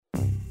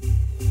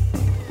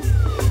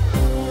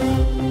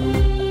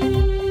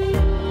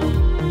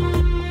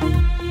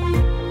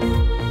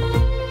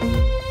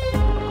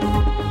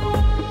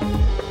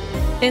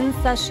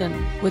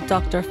Session with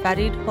Dr.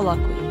 Farid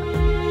Holakouee.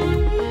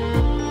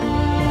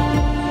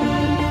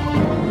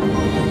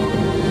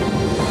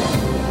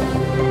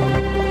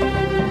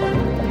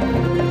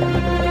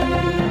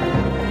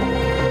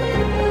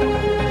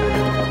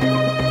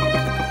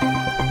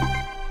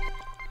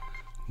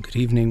 Good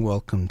evening.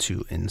 Welcome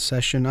to In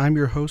Session. I'm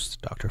your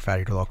host, Dr.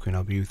 Farid Holakouee, and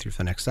I'll be with you for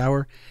the next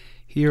hour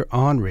here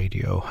on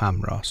Radio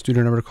Hamra.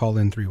 Student number to call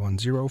in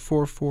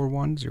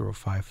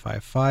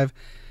 310-441-0555.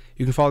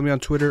 You can follow me on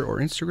Twitter or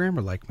Instagram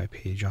or like my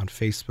page on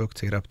Facebook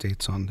to get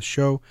updates on the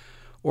show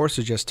or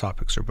suggest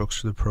topics or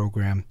books for the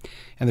program.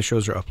 And the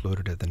shows are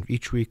uploaded at the end of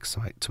each week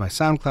to my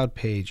SoundCloud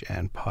page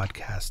and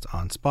podcast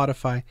on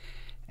Spotify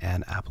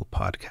and Apple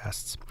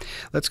Podcasts.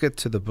 Let's get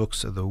to the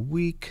books of the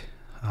week.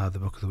 The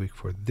book of the week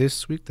for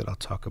this week that I'll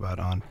talk about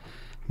on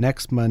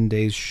next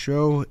Monday's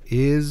show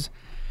is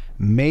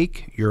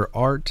Make Your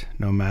Art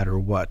No Matter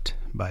What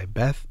by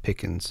Beth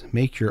Pickens.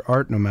 Make Your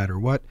Art No Matter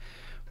What,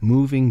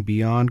 Moving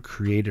Beyond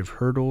Creative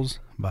Hurdles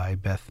by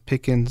Beth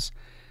Pickens.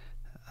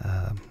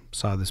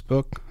 Saw this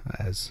book,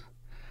 as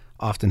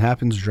often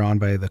happens, drawn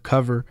by the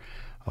cover.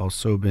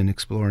 Also been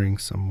exploring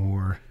some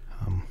more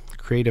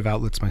creative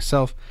outlets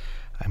myself.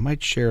 I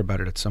might share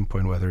about it at some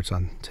point, whether it's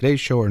on today's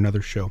show or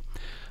another show.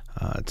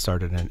 It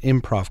started an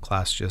improv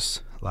class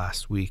just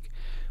last week,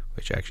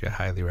 which actually I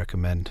highly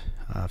recommend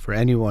for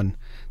anyone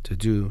to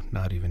do,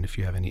 not even if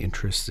you have any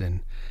interest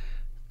in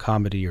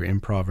comedy or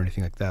improv or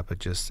anything like that, but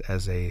just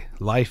as a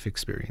life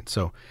experience.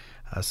 So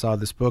I saw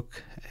this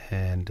book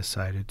and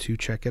decided to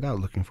check it out.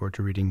 Looking forward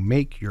to reading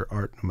Make Your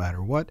Art No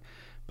Matter What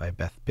by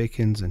Beth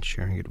Pickens and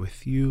sharing it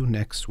with you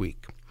next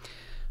week.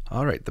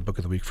 All right, the book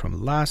of the week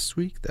from last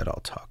week that I'll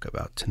talk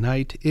about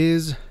tonight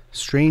is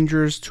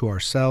Strangers to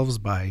Ourselves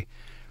by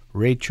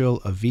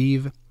Rachel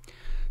Aviv.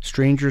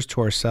 Strangers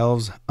to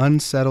Ourselves,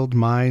 Unsettled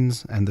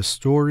Minds, and the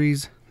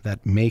Stories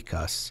That Make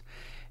Us.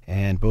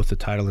 And both the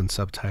title and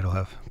subtitle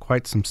have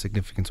quite some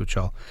significance, which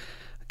I'll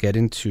get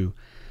into.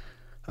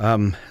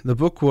 The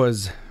book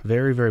was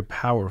very, very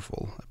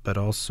powerful, but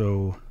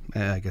also,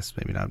 I guess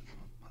maybe not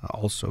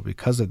also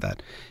because of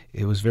that,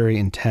 it was very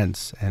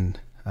intense. And,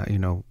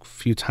 a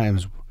few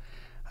times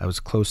I was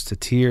close to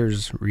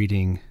tears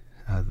reading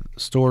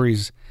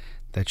stories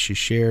that she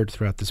shared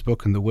throughout this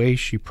book and the way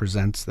she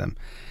presents them.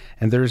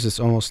 And there's this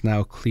almost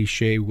now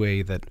cliche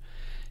way that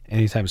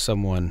anytime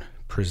someone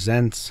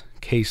presents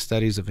case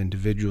studies of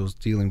individuals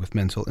dealing with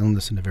mental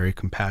illness in a very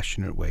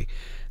compassionate way,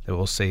 they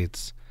will say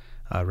it's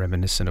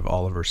reminiscent of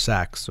Oliver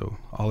Sacks. So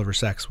Oliver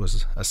Sacks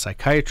was a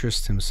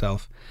psychiatrist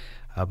himself,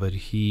 but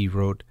he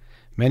wrote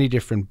many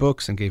different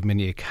books and gave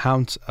many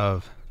accounts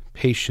of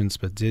patients,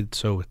 but did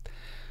so with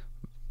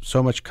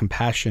so much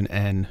compassion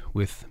and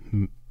with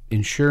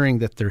ensuring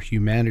that their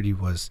humanity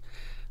was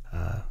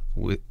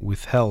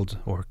withheld,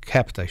 or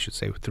kept, I should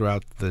say,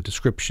 throughout the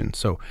description.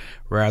 So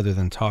rather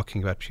than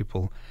talking about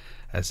people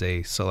as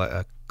a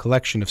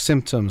collection of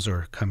symptoms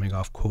or coming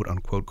off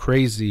quote-unquote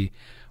crazy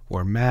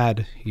or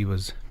mad, he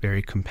was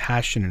very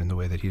compassionate in the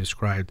way that he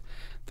described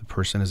the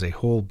person as a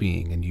whole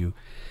being. And you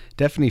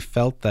definitely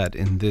felt that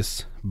in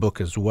this book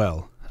as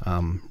well.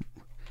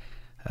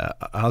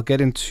 I'll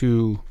get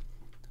into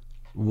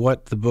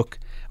what the book,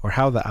 or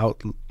how the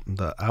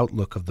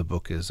outlook of the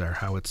book is, or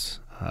how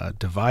it's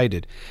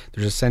divided.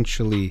 There's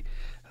essentially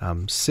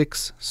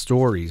 6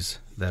 stories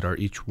that are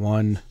each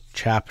one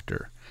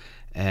chapter,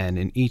 and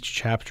in each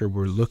chapter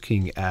we're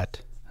looking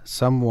at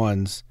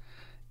someone's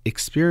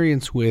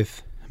experience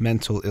with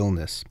mental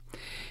illness.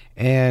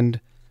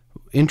 And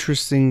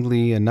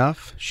interestingly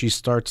enough, she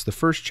starts the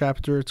first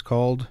chapter, it's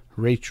called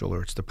Rachel,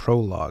 or it's the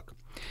prologue,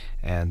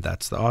 and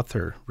that's the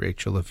author,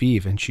 Rachel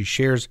Aviv, and she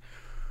shares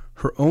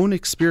her own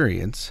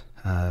experience,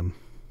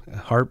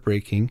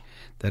 heartbreaking,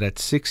 that at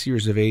 6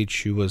 years of age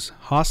she was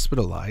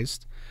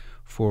hospitalized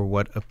for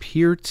what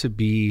appeared to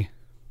be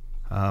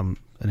an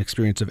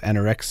experience of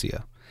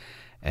anorexia.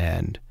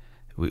 And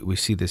we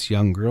see this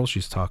young girl,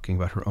 she's talking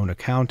about her own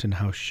account and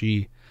how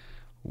she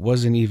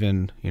wasn't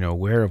even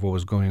aware of what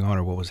was going on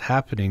or what was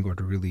happening, or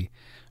to really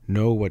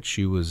know what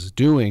she was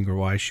doing or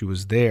why she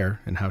was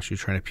there, and how she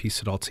was trying to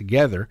piece it all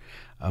together.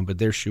 But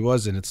there she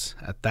was, and it's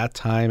at that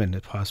time, and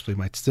it possibly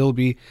might still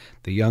be,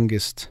 the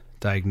youngest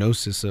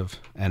diagnosis of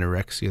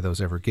anorexia that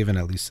was ever given,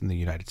 at least in the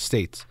United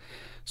States.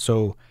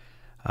 So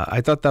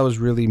I thought that was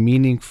really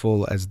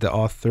meaningful as the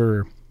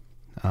author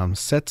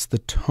sets the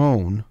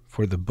tone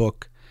for the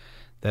book,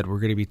 that we're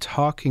going to be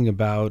talking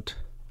about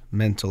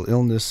mental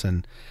illness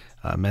and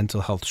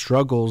mental health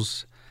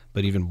struggles,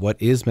 but even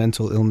what is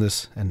mental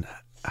illness, and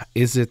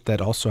is it that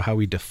also how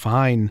we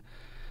define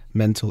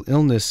mental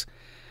illness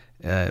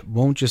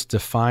won't just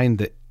define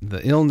the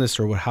illness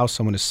or how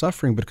someone is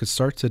suffering, but could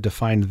start to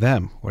define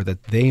them, or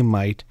that they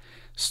might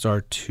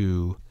start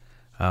to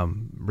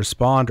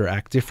respond or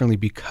act differently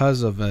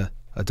because of a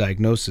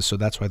diagnosis. So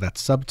that's why that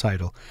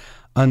subtitle,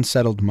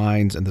 Unsettled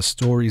Minds and the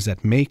Stories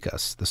That Make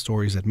Us. The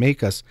stories that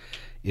make us.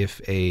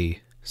 If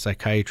a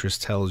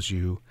psychiatrist tells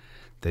you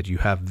that you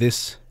have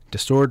this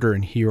disorder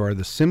and here are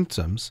the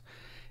symptoms,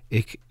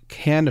 it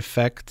can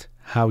affect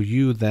how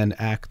you then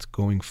act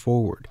going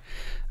forward.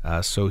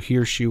 So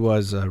here she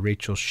was,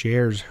 Rachel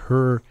shares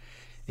her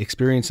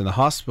experience in the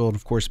hospital, and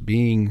of course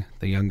being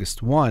the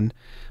youngest one,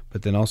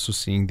 but then also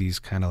seeing these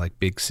kind of like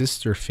big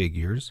sister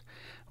figures,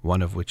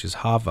 one of which is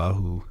Hava,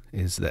 who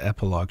is the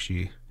epilogue.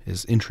 She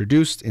is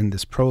introduced in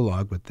this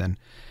prologue, but then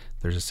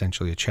there's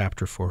essentially a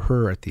chapter for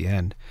her at the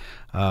end.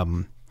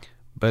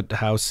 But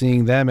how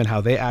seeing them and how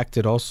they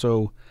acted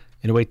also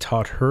in a way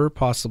taught her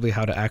possibly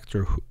how to act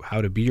or how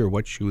to be or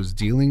what she was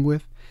dealing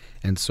with.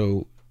 And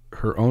so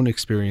her own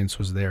experience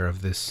was there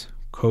of this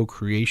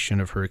co-creation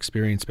of her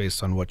experience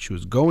based on what she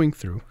was going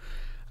through,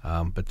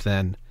 but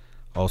then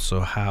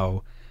also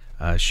how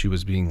she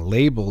was being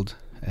labeled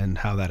and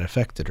how that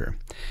affected her.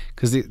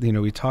 Because,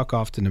 we talk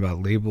often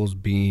about labels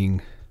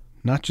being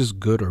not just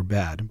good or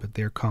bad, but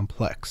they're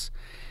complex.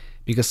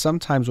 Because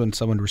sometimes when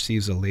someone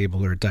receives a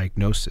label or a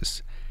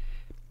diagnosis,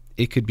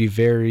 it could be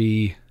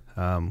very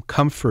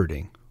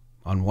comforting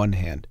on one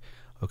hand.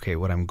 Okay,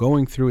 what I'm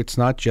going through, it's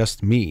not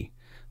just me,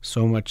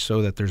 so much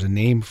so that there's a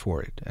name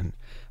for it, and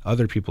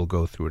other people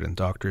go through it, and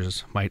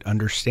doctors might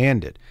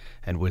understand it,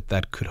 and with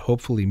that could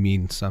hopefully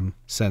mean some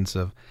sense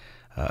of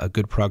a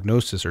good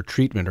prognosis or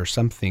treatment or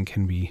something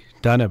can be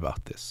done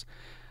about this.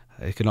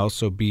 It can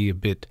also be a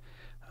bit,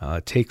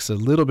 takes a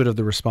little bit of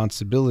the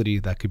responsibility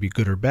that could be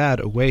good or bad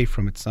away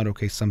from it's not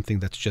okay, something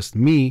that's just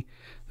me.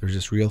 There's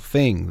this real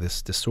thing,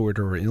 this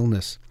disorder or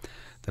illness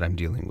that I'm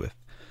dealing with.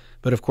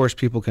 But of course,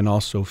 people can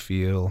also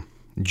feel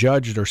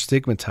judged or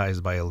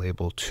stigmatized by a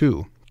label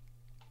too,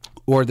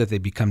 or that they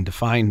become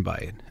defined by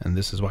it. And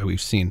this is why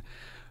we've seen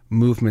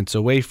movements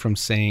away from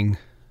saying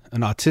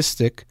an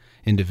autistic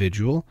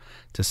individual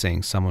to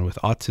saying someone with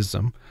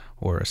autism,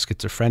 or a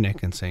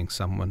schizophrenic and saying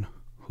someone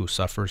who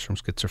suffers from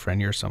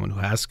schizophrenia or someone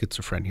who has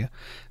schizophrenia,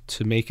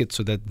 to make it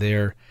so that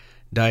their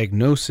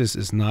diagnosis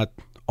is not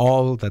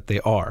all that they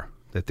are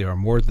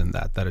more than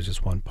that. That is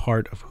just one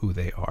part of who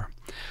they are.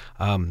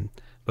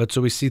 But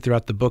so we see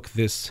throughout the book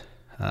this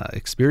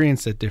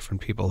experience that different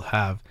people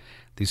have,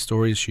 these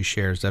stories she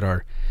shares that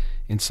are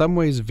in some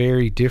ways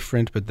very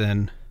different, but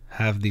then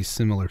have these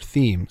similar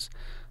themes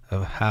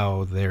of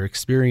how their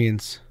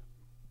experience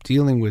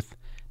dealing with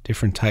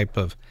different type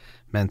of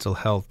mental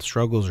health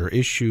struggles or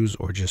issues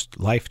or just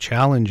life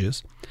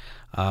challenges,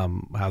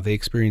 how they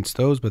experience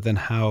those, but then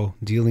how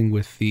dealing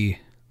with the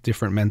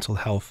different mental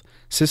health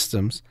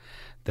systems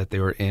that they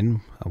were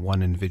in.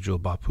 One individual,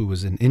 Bapu,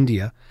 was in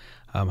India,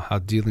 how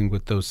dealing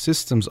with those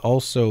systems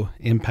also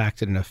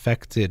impacted and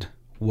affected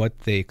what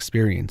they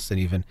experienced. And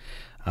even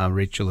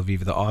Rachel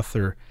Aviv, the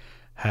author,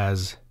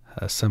 has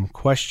some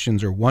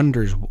questions or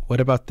wonders,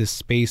 what about this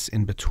space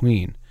in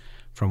between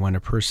from when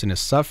a person is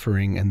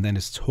suffering and then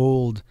is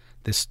told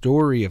the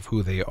story of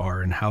who they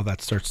are and how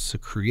that starts to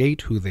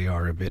create who they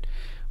are a bit?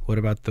 What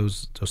about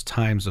those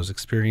times, those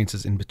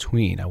experiences in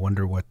between? I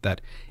wonder what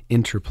that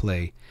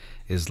interplay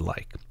is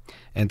like.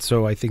 And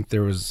so I think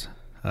there was,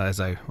 as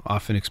I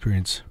often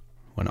experience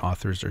when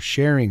authors are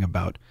sharing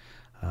about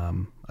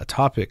a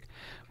topic,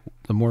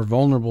 the more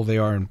vulnerable they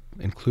are and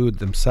include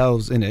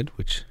themselves in it,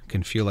 which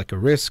can feel like a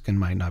risk and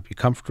might not be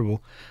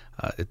comfortable,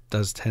 it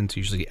does tend to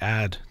usually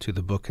add to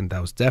the book. And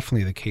that was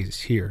definitely the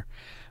case here,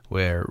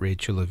 where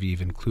Rachel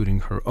Aviv, including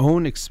her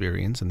own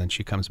experience, and then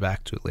she comes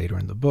back to it later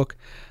in the book,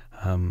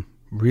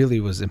 really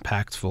was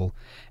impactful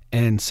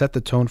and set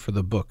the tone for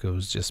the book. It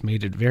was just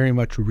made it very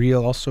much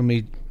real, also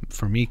made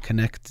for me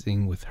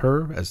connecting with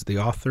her as the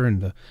author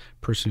and the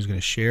person who's going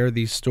to share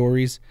these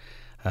stories,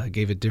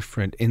 gave a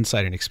different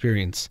insight and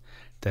experience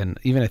than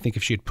even I think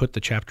if she had put the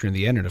chapter in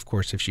the end, and of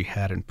course if she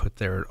hadn't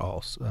put it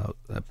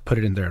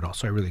in there at all.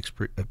 So I really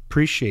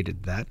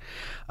appreciated that.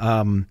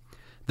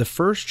 The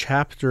first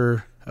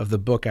chapter of the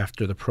book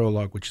after the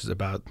prologue, which is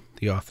about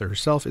the author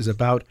herself, is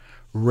about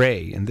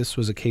Ray. And this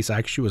was a case I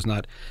actually was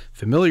not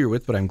familiar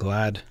with, but I'm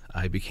glad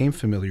I became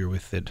familiar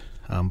with it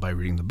by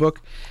reading the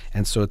book.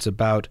 And so it's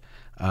about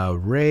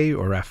Ray,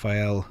 or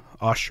Raphael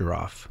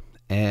Osheroff,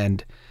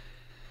 and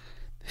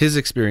his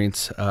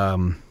experience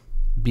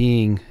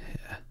being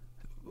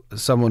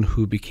someone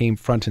who became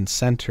front and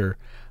center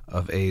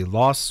of a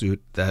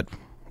lawsuit that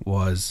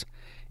was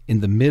in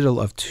the middle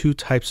of two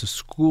types of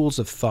schools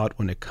of thought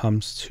when it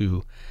comes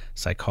to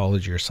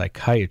psychology or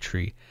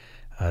psychiatry,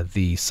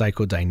 the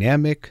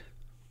psychodynamic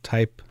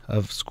type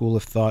of school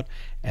of thought,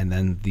 and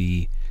then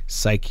the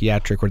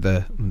psychiatric or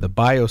the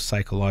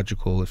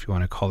biopsychological, if you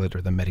want to call it,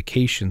 or the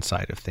medication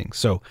side of things.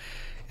 So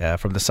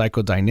from the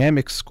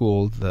psychodynamic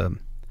school, the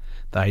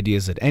idea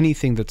is that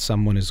anything that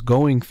someone is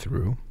going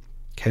through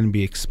can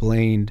be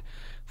explained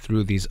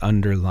through these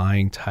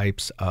underlying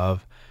types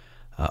of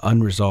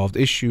unresolved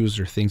issues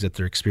or things that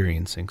they're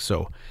experiencing.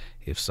 So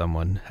if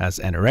someone has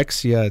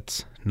anorexia,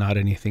 it's not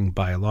anything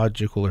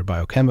biological or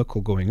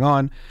biochemical going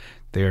on.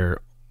 They're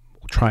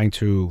trying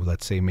to,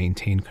 let's say,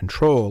 maintain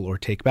control or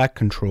take back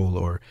control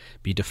or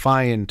be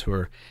defiant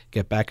or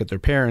get back at their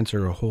parents,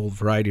 or a whole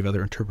variety of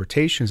other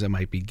interpretations that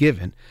might be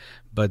given.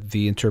 But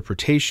the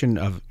interpretation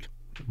of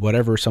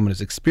whatever someone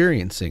is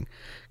experiencing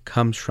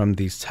comes from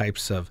these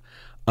types of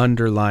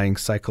underlying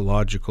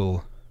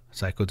psychological,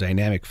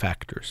 psychodynamic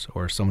factors.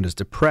 Or if someone is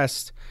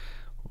depressed,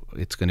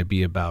 it's going to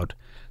be about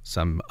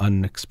some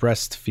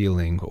unexpressed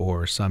feeling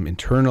or some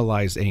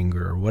internalized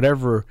anger or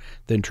whatever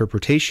the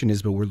interpretation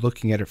is, but we're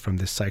looking at it from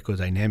this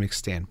psychodynamic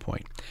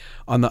standpoint.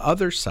 On the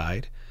other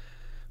side,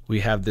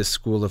 we have this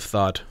school of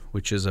thought,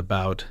 which is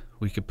about,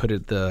 we could put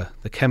it the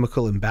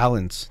chemical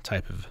imbalance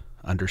type of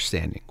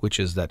understanding, which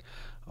is that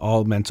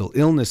all mental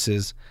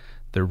illnesses,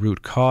 the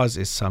root cause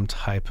is some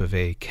type of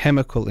a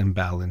chemical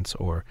imbalance,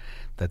 or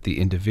that the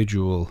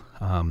individual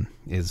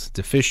is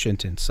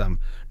deficient in some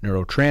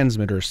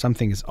neurotransmitter,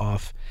 something is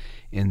off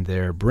in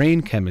their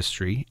brain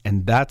chemistry,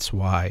 and that's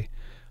why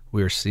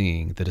we're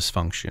seeing the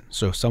dysfunction.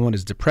 So if someone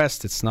is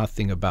depressed, it's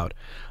nothing about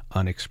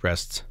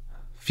unexpressed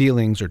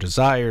feelings or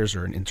desires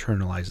or an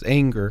internalized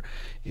anger.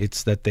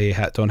 It's that they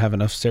don't have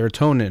enough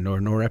serotonin or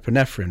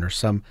norepinephrine or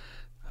some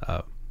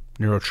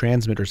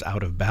neurotransmitters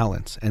out of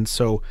balance. And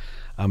so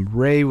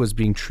Ray was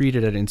being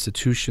treated at an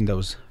institution that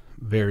was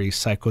very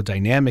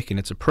psychodynamic in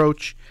its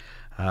approach,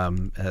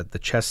 at the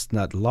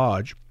Chestnut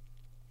Lodge.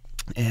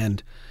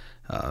 And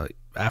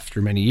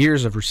after many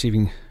years of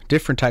receiving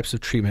different types of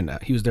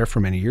treatment, he was there for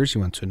many years. He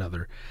went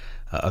to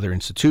other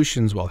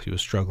institutions while he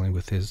was struggling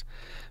with his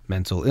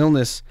mental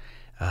illness.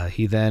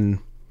 He then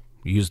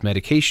used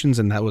medications,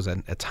 and that was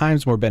at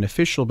times more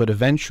beneficial, but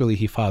eventually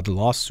he filed a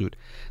lawsuit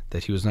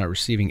that he was not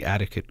receiving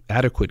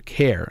adequate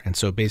care, and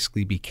so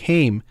basically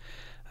became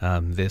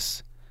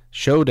this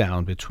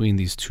showdown between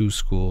these two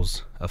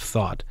schools of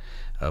thought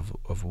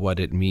of what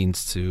it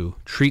means to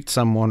treat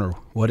someone, or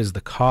what is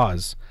the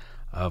cause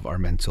of our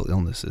mental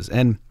illnesses.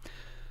 And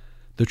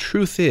the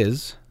truth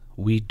is,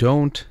 we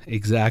don't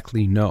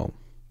exactly know.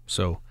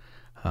 So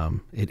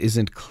it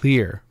isn't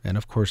clear, and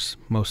of course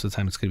most of the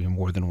time it's going to be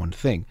more than one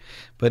thing,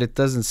 but it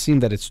doesn't seem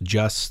that it's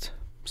just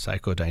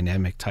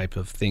psychodynamic type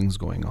of things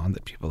going on,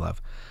 that people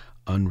have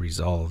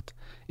unresolved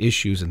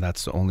issues, and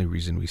that's the only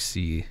reason we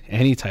see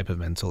any type of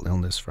mental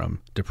illness,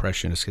 from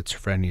depression to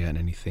schizophrenia and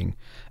anything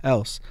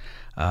else.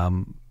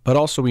 But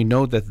also we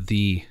know that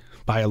the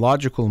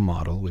biological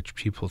model, which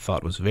people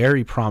thought was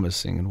very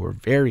promising and were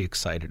very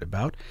excited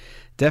about,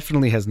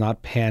 definitely has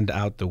not panned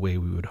out the way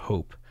we would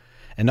hope.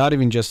 And not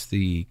even just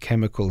the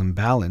chemical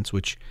imbalance,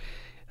 which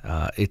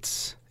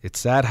it's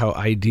sad how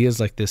ideas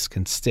like this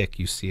can stick.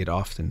 You see it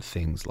often,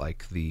 things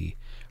like the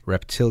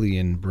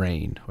reptilian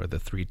brain, or the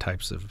three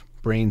types of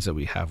brains that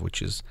we have,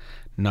 which is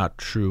not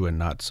true and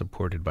not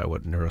supported by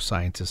what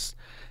neuroscientists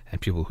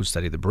and people who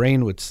study the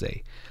brain would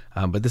say.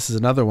 But this is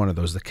another one of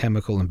those, the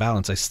chemical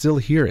imbalance. I still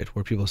hear it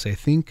where people say, I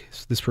think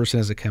this person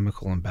has a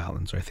chemical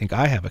imbalance, or I think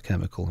I have a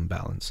chemical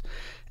imbalance.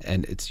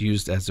 And it's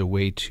used as a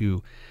way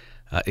to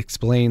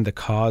explain the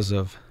cause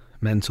of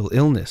mental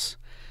illness.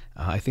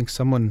 I think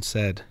someone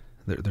said,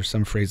 there's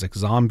some phrase like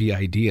zombie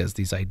ideas,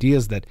 these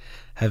ideas that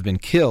have been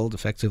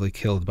effectively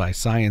killed by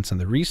science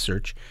and the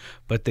research,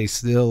 but they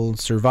still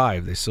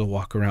survive. They still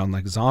walk around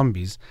like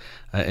zombies.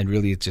 And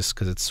really it's just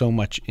because it's so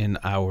much in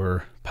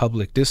our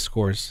public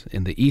discourse,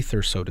 in the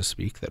ether, so to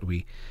speak, that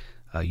we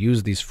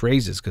use these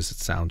phrases because it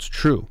sounds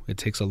true. It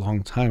takes a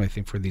long time, I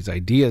think, for these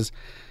ideas,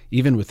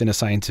 even within a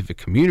scientific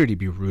community,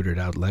 be rooted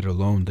out, let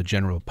alone the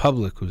general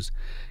public who's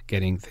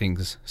getting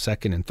things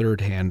second and third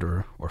hand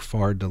or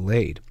far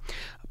delayed.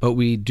 But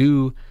we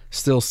do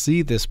still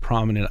see this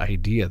prominent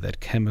idea that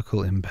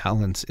chemical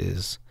imbalance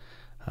is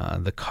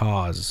the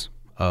cause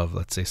of,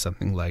 let's say,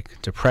 something like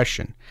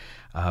depression.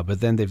 But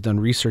then they've done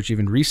research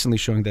even recently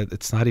showing that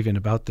it's not even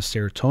about the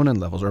serotonin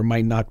levels, or it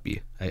might not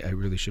be. I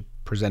really should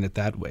present it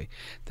that way,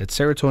 that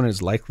serotonin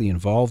is likely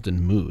involved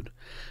in mood.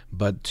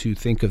 But to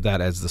think of that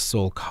as the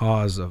sole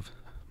cause of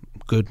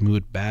good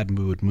mood, bad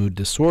mood, mood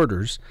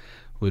disorders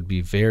would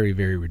be very,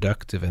 very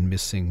reductive and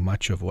missing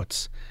much of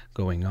what's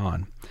going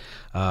on.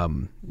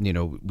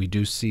 We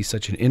do see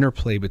such an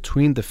interplay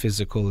between the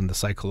physical and the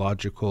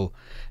psychological,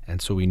 and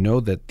so we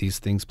know that these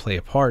things play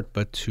a part,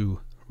 but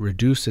to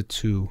reduce it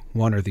to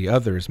one or the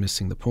other is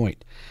missing the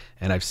point.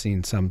 And I've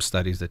seen some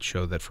studies that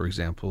show that, for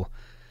example,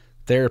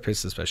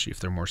 therapists, especially if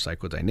they're more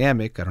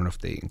psychodynamic, I don't know if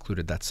they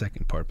included that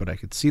second part, but I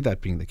could see that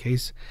being the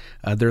case,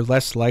 they're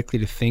less likely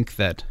to think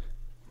that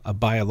a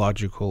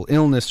biological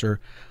illness or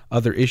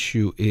other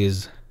issue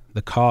is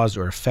the cause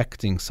or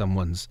affecting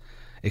someone's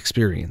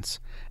experience,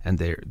 and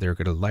they're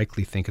going to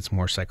likely think it's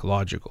more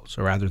psychological.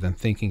 So rather than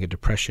thinking a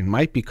depression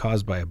might be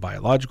caused by a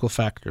biological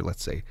factor,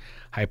 let's say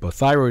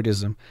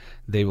hypothyroidism,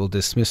 they will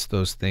dismiss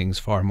those things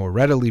far more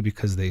readily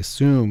because they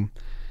assume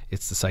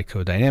it's the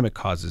psychodynamic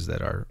causes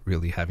that are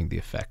really having the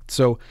effect.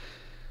 So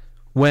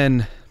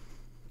when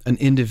an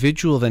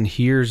individual then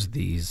hears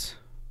these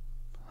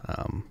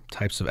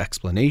types of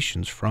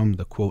explanations from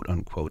the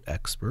quote-unquote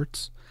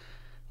experts,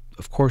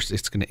 of course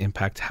it's going to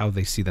impact how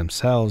they see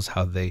themselves,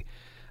 how they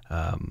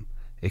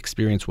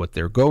experience what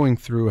they're going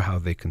through, how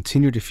they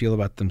continue to feel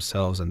about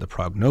themselves, and the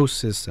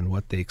prognosis and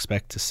what they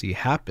expect to see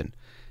happen.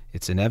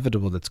 It's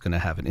inevitable that's going to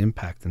have an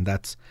impact, and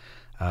that's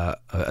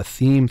a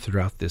theme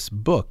throughout this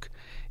book,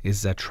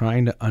 is that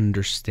trying to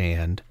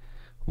understand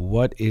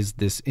what is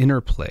this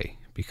interplay.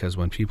 Because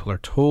when people are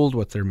told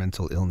what their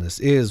mental illness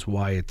is,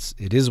 why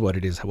it is what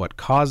it is, what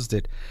caused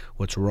it,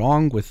 what's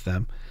wrong with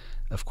them,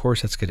 of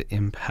course that's going to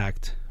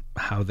impact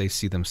how they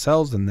see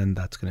themselves, and then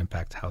that's going to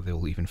impact how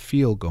they'll even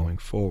feel going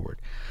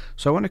forward.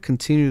 So I want to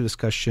continue the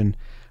discussion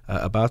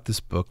about this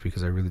book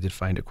because I really did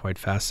find it quite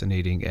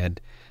fascinating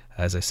and,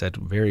 as I said,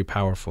 very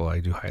powerful. I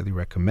do highly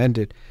recommend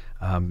it.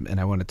 And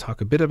I want to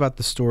talk a bit about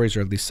the stories,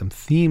 or at least some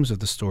themes of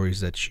the stories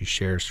that she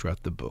shares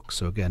throughout the book.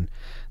 So again,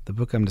 the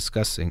book I'm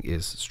discussing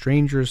is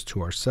Strangers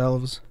to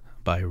Ourselves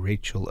by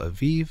Rachel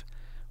Aviv.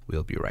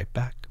 We'll be right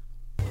back.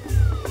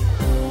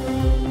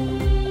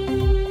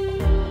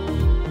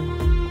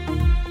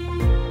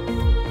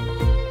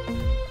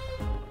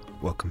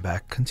 Welcome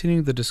back.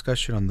 Continuing the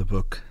discussion on the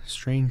book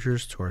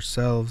Strangers to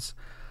Ourselves,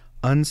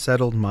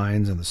 Unsettled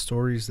Minds and the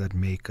Stories That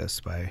Make Us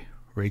by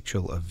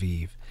Rachel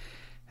Aviv.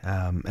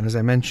 And as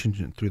I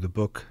mentioned through the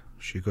book,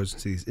 she goes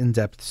into these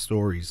in-depth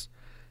stories,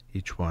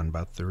 each one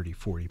about 30,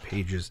 40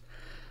 pages,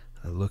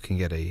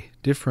 looking at a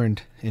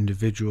different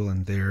individual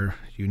and their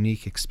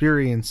unique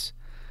experience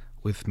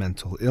with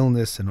mental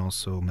illness and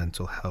also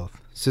mental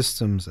health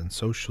systems and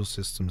social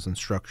systems and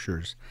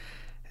structures.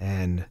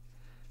 And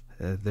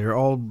they're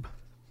all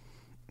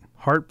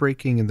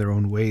heartbreaking in their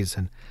own ways.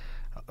 And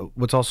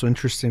what's also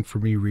interesting for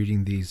me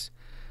reading these,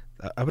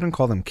 I wouldn't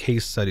call them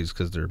case studies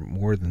because they're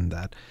more than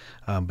that,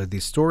 but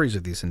these stories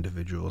of these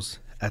individuals,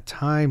 at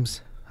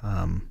times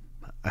I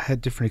had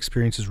different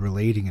experiences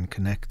relating and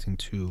connecting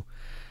to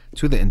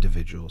the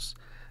individuals.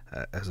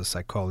 As a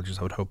psychologist,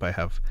 I would hope I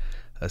have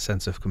a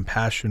sense of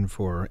compassion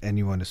for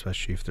anyone,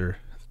 especially if they're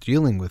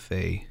dealing with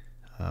a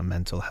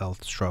mental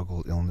health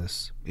struggle,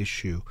 illness,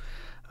 issue.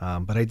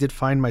 But I did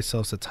find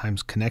myself at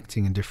times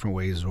connecting in different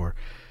ways, or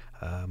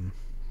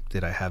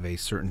did I have a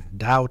certain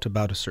doubt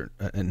about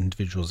an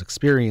individual's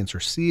experience or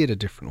see it a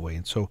different way?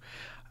 And so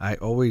I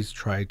always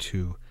try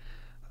to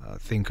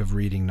think of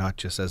reading not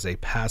just as a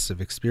passive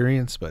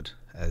experience, but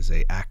as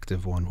an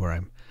active one where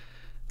I'm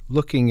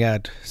looking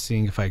at,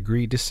 seeing if I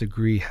agree,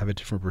 disagree, have a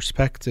different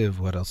perspective,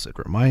 what else it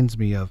reminds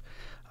me of.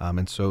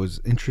 And so it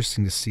was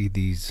interesting to see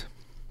these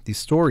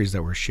stories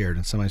that were shared,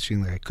 and sometimes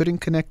feeling like I couldn't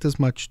connect as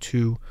much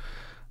to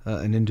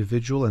an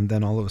individual, and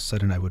then all of a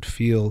sudden I would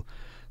feel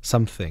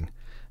something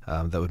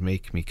that would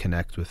make me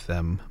connect with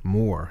them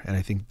more. And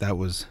I think that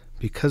was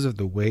because of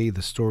the way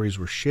the stories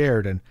were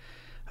shared and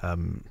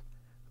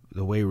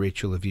the way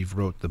Rachel Aviv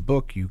wrote the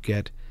book. You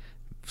get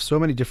so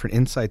many different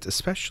insights,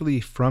 especially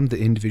from the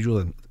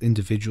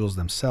individuals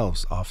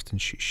themselves. Often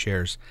she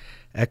shares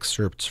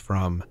excerpts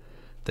from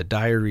the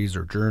diaries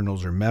or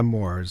journals or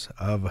memoirs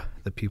of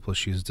the people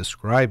she's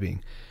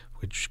describing,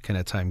 which can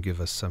at times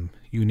give us some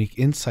unique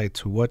insight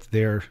to what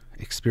their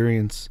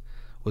experience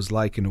was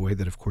like in a way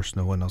that, of course,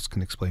 no one else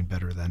can explain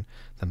better than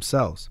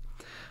themselves.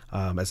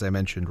 As I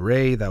mentioned,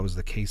 Ray, that was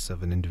the case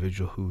of an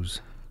individual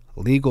whose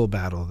legal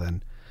battle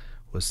then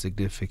was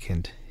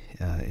significant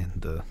in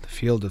the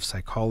field of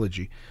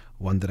psychology,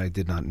 one that I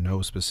did not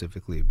know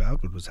specifically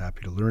about, but was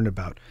happy to learn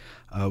about.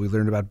 We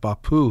learned about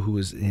Bapu, who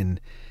is in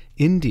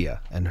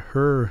India, and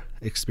her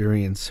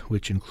experience,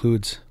 which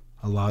includes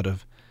a lot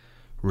of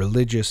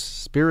religious,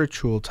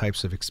 spiritual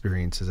types of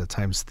experiences, at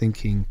times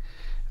thinking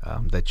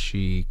that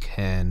she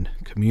can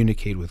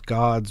communicate with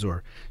gods,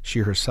 or she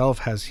herself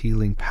has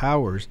healing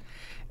powers.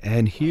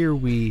 And here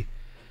we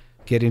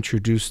get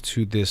introduced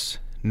to this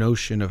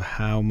notion of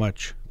how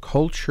much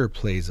culture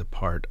plays a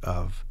part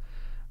of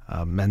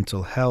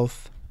mental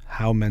health,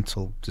 how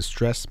mental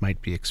distress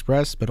might be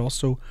expressed, but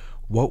also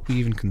what we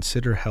even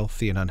consider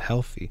healthy and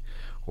unhealthy,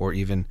 or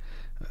even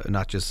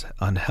not just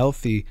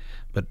unhealthy,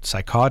 but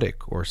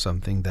psychotic, or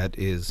something that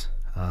is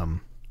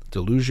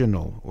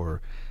delusional,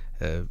 or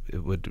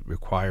it would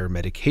require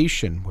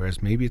medication,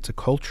 whereas maybe it's a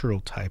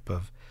cultural type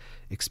of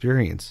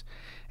experience.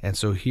 And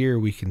so here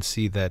we can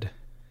see that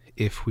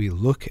if we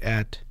look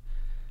at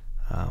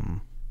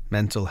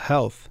mental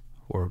health,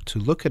 or to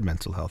look at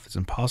mental health, it's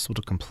impossible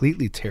to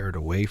completely tear it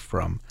away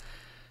from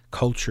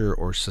culture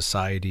or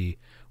society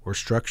or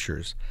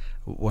structures.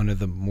 One of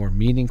the more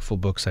meaningful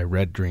books I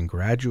read during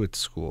graduate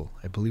school,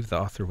 I believe the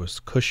author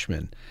was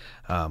Cushman,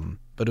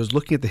 but it was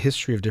looking at the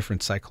history of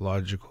different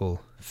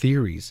psychological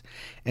theories.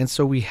 And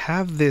so we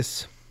have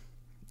this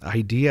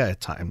idea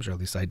at times, or at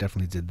least I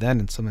definitely did then,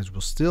 and sometimes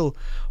we'll still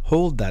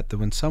hold that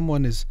when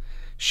someone is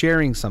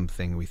sharing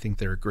something, we think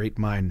they're a great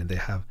mind and they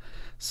have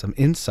some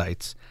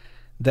insights,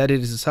 that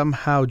it is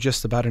somehow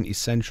just about an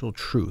essential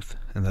truth,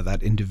 and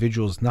that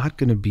individual is not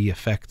going to be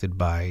affected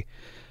by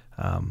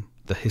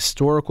the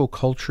historical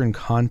culture and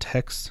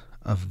context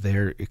of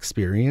their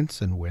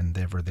experience and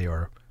whenever they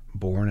are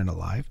born and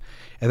alive,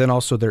 and then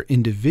also their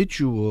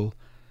individual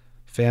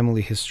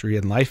family history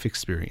and life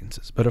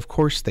experiences. But of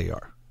course they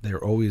are.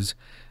 They're always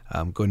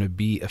going to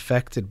be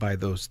affected by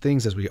those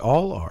things, as we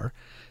all are,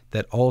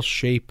 that all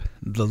shape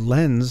the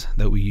lens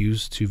that we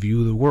use to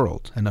view the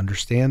world and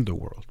understand the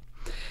world.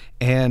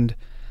 And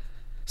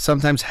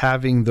sometimes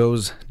having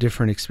those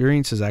different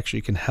experiences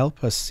actually can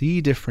help us see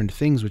different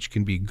things, which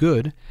can be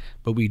good,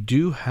 but we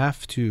do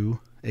have to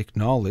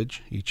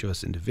acknowledge, each of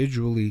us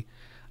individually,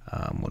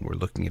 when we're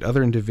looking at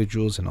other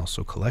individuals and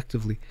also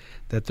collectively,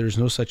 that there's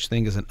no such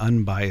thing as an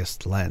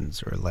unbiased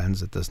lens, or a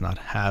lens that does not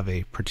have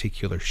a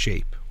particular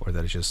shape, or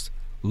that is just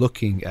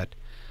looking at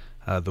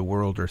the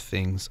world or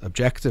things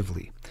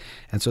objectively.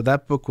 And so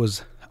that book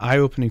was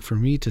eye-opening for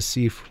me to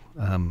see if,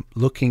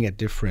 looking at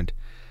different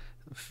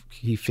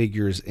key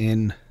figures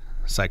in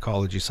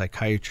psychology,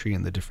 psychiatry,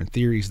 and the different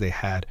theories they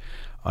had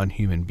on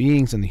human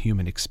beings and the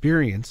human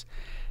experience,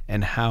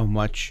 and how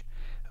much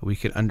we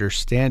could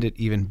understand it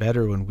even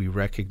better when we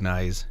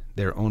recognize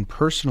their own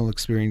personal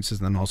experiences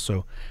and then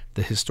also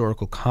the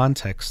historical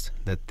context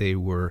that they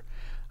were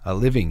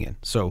living in.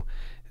 So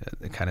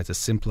kind of to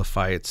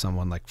simplify it,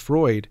 someone like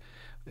Freud,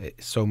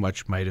 so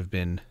much might have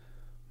been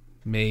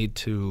made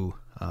to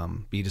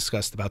be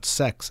discussed about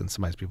sex, and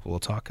sometimes people will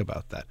talk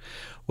about that.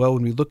 Well,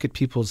 when we look at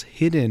people's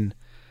hidden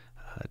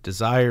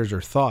desires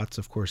or thoughts,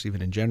 of course,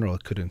 even in general,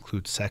 it could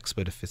include sex,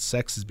 but if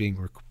sex is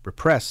being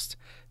repressed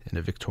in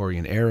a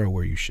Victorian era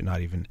where you should not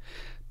even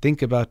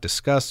think about,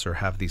 discuss, or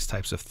have these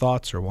types of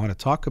thoughts or want to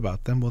talk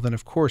about them, well, then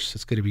of course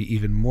it's going to be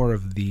even more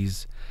of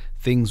these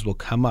things will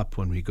come up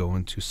when we go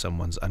into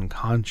someone's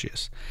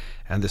unconscious.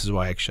 And this is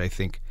why actually I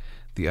think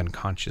the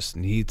unconscious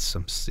needs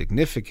some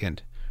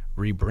significant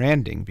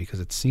rebranding, because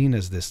it's seen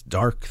as this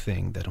dark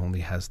thing that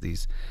only has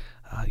these,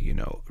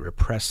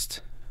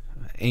 repressed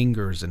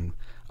angers and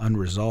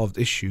unresolved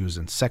issues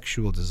and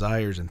sexual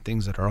desires and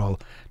things that are all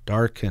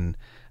dark and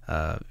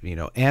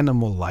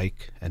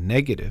animal-like and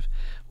negative,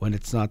 when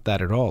it's not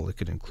that at all. It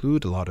could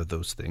include a lot of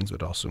those things,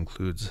 but also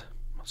includes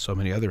so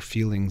many other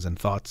feelings and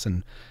thoughts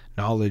and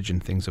knowledge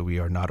and things that we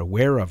are not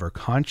aware of or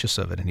conscious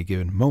of at any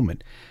given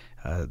moment.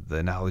 The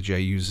analogy I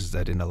use is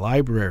that in a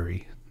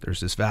library,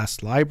 there's this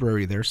vast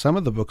library there. Some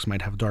of the books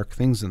might have dark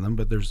things in them,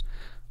 but there's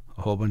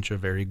a whole bunch of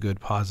very good,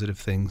 positive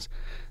things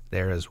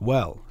there as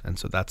well. And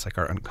so that's like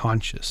our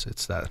unconscious.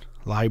 It's that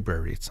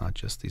library. It's not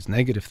just these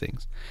negative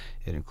things.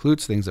 It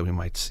includes things that we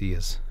might see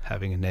as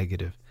having a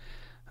negative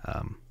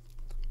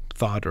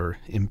thought or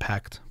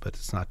impact, but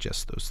it's not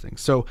just those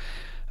things. So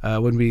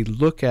when we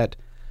look at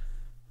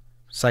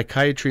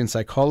psychiatry and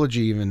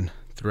psychology, even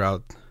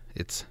throughout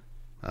its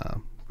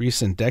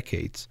recent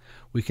decades,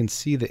 we can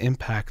see the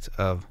impact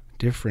of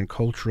different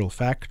cultural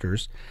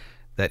factors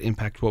that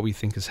impact what we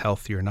think is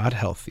healthy or not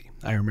healthy.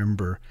 I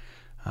remember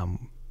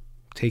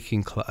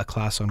taking a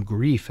class on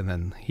grief and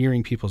then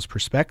hearing people's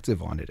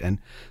perspective on it. And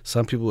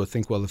some people would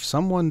think, well, if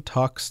someone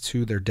talks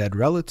to their dead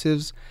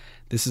relatives,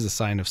 this is a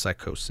sign of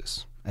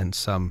psychosis. And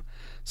some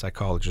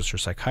psychologists or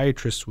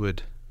psychiatrists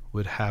would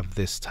have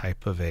this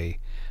type of a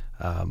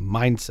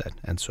mindset.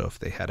 And so if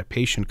they had a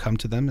patient come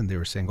to them and they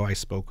were saying, I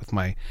spoke with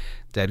my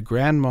dead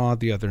grandma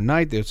the other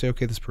night, they would say,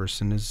 okay, this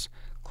person is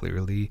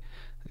clearly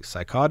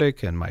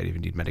psychotic and might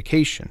even need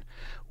medication.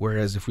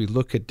 Whereas if we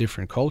look at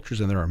different cultures,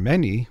 and there are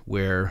many,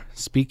 where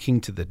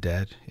speaking to the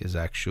dead is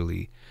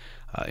actually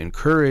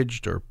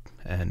encouraged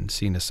and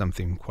seen as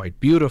something quite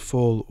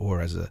beautiful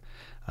or as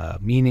a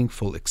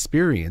meaningful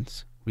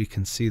experience, we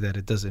can see that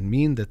it doesn't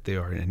mean that they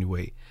are in any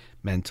way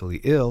mentally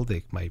ill.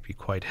 They might be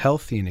quite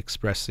healthy in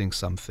expressing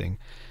something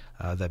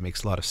that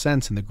makes a lot of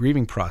sense in the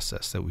grieving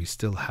process, that we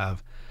still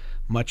have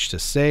much to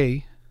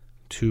say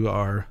to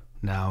our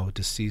now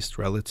deceased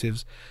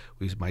relatives.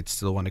 We might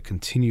still want to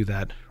continue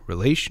that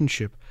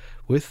relationship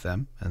with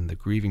them, and the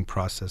grieving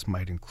process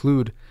might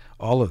include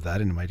all of that,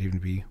 and it might even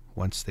be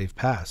once they've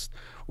passed.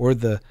 Or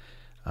the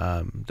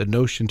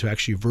notion to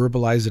actually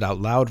verbalize it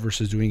out loud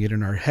versus doing it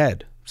in our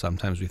head.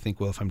 Sometimes we think,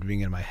 well, if I'm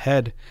doing it in my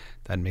head,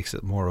 that makes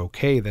it more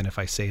okay than if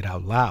I say it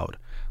out loud,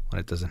 when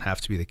it doesn't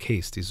have to be the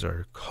case. These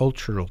are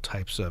cultural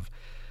types of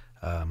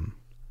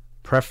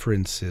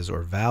preferences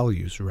or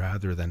values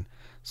rather than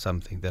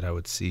something that I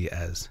would see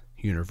as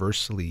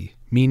universally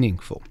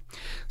meaningful.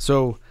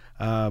 So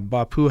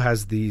Bapu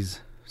has these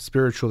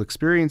spiritual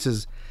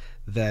experiences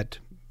that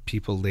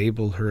people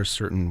label her a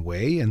certain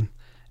way,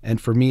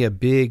 and for me a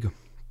big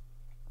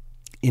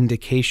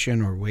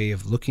indication or way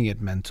of looking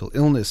at mental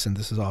illness, and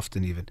this is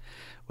often even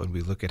when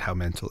we look at how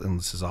mental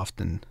illness is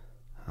often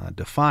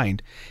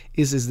defined,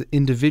 is the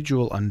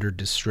individual under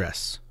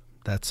distress.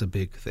 That's a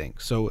big thing.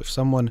 So if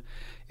someone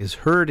is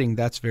hurting,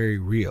 that's very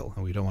real,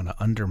 and we don't want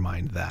to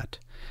undermine that.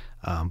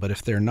 But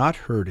if they're not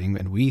hurting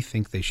and we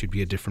think they should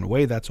be a different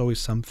way, that's always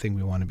something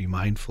we want to be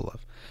mindful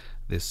of.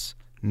 This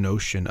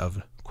notion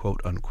of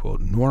quote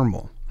unquote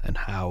normal and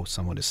how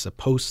someone is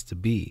supposed to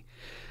be.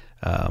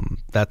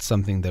 That's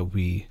something that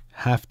we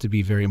have to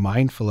be very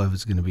mindful of,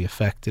 is going to be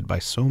affected by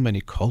so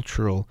many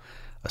cultural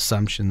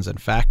assumptions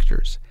and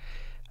factors.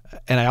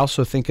 And I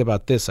also think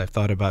about this. I've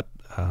thought about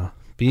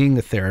being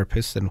a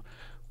therapist, and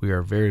we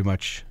are very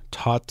much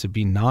taught to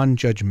be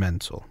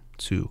non-judgmental,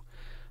 to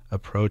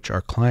approach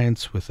our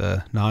clients with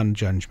a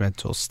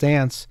non-judgmental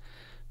stance,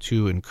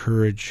 to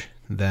encourage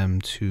them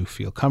to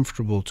feel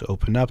comfortable, to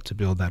open up, to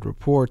build that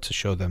rapport, to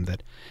show them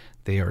that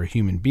they are a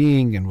human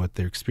being and what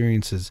their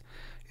experience is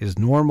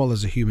normal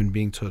as a human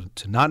being, to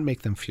not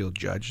make them feel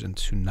judged and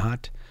to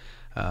not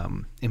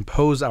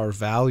impose our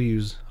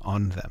values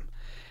on them.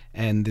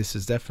 And this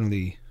is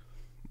definitely,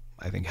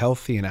 I think,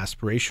 healthy and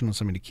aspirational,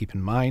 something to keep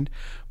in mind,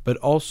 but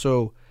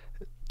also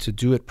to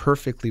do it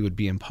perfectly would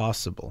be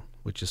impossible,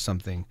 which is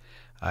something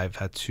I've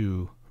had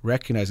to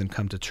recognize and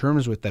come to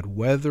terms with, that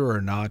whether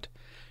or not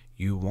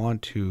you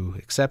want to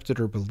accept it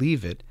or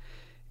believe it,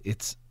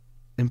 it's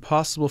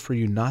impossible for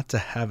you not to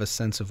have a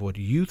sense of what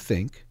you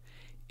think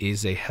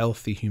is a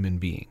healthy human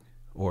being,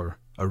 or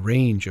a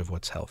range of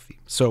what's healthy.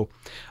 So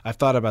I've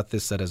thought about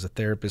this, that as a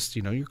therapist,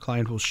 your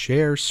client will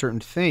share certain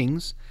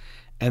things,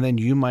 and then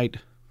you might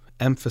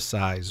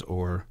emphasize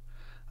or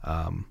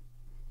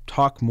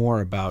talk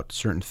more about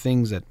certain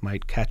things that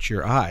might catch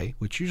your eye,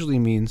 which usually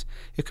means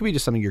it could be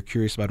just something you're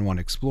curious about and want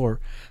to explore,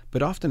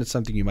 but often it's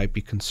something you might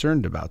be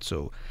concerned about.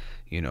 So,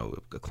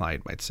 a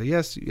client might say,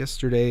 yes,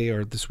 yesterday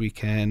or this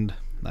weekend,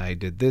 I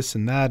did this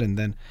and that, and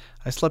then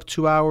I slept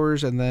 2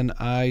 hours, and then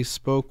I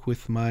spoke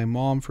with my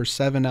mom for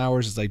 7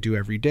 hours, as I do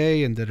every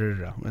day, and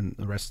and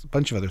the rest, a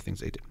bunch of other things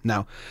they did.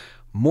 Now,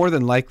 more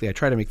than likely, I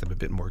try to make them a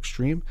bit more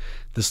extreme.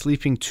 The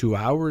sleeping 2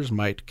 hours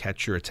might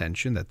catch your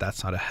attention,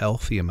 that's not a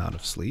healthy amount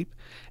of sleep.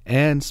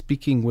 And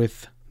speaking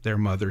with their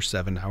mother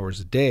 7 hours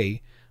a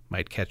day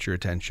might catch your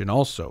attention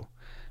also.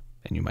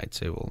 And you might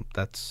say, well,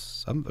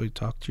 you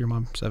talk to your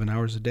mom 7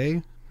 hours a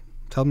day?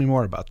 Tell me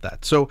more about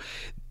that. So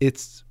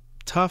it's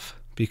tough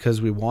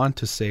because we want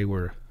to say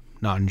we're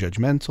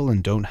non-judgmental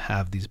and don't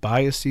have these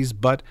biases,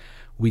 but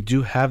we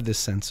do have this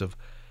sense of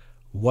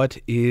what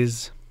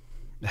is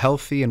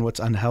healthy and what's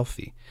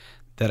unhealthy,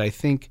 that I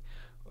think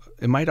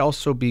it might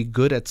also be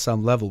good at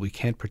some level. We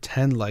can't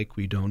pretend like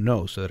we don't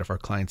know, so that if our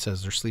client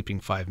says they're sleeping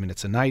 5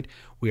 minutes a night,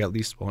 we at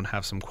least won't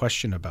have some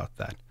question about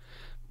that.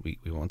 We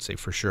won't say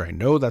for sure, I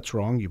know that's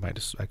wrong. You might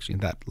actually,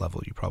 in that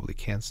level, you probably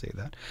can't say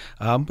that.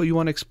 But you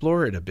want to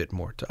explore it a bit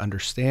more to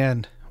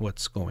understand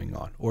what's going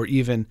on. Or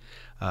even,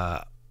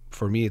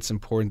 for me, it's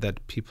important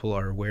that people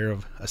are aware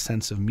of a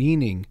sense of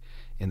meaning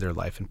in their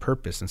life and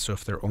purpose. And so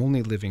if they're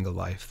only living a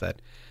life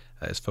that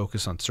is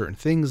focused on certain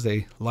things,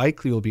 they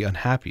likely will be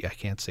unhappy. I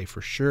can't say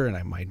for sure, and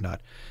I might not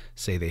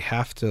say they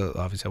have to.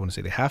 Obviously, I want to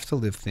say they have to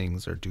live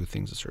things or do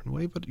things a certain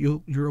way, but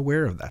you're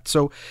aware of that.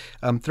 So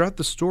throughout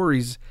the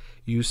stories,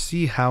 you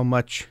see how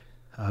much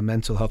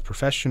mental health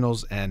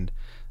professionals, and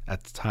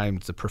at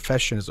times the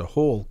profession as a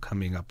whole,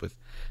 coming up with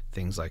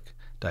things like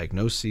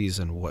diagnoses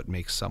and what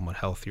makes someone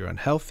healthy or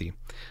unhealthy,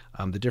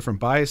 the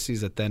different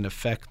biases that then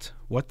affect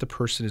what the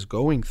person is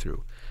going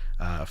through.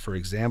 For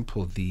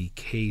example, the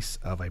case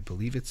of, I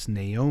believe it's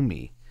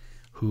Naomi,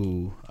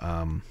 who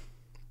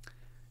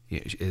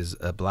is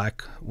a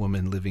black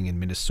woman living in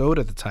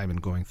Minnesota at the time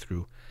and going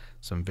through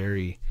some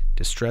very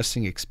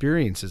distressing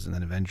experiences, and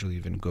then eventually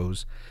even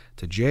goes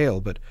to jail.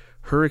 But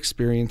her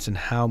experience and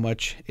how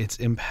much it's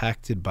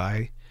impacted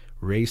by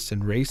race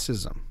and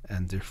racism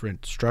and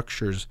different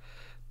structures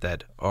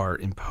that are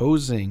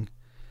imposing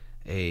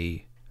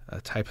a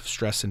type of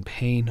stress and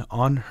pain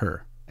on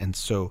her. And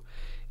so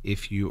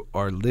if you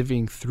are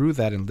living through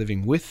that and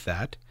living with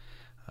that,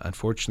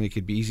 unfortunately, it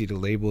could be easy to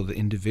label the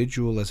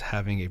individual as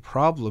having a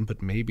problem,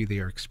 but maybe they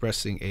are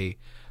expressing a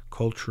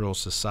cultural,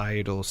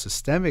 societal,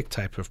 systemic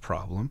type of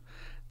problem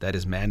that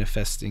is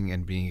manifesting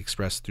and being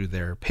expressed through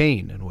their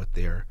pain and what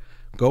they're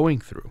going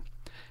through.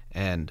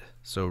 And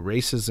so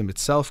racism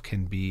itself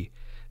can be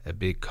a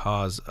big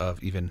cause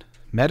of even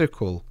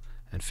medical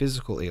and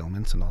physical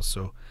ailments, and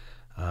also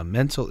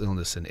mental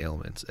illness and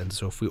ailments. And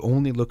so if we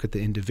only look at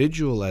the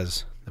individual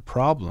as the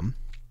problem,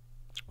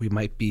 we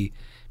might be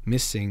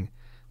missing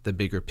the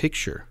bigger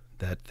picture,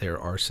 that there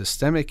are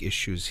systemic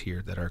issues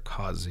here that are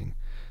causing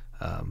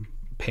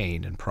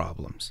pain and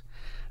problems.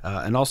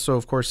 And also,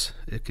 of course,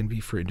 it can be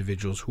for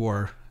individuals who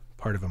are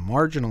part of a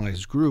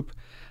marginalized group,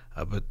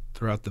 but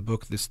throughout the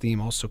book, this theme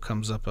also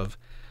comes up of,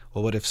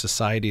 well, what if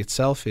society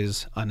itself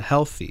is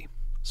unhealthy?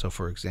 So,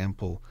 for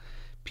example,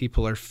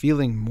 people are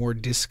feeling more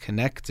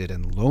disconnected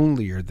and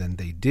lonelier than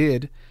they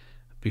did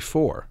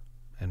before.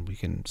 And we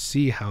can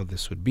see how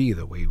this would be,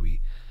 the way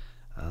we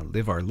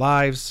live our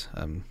lives,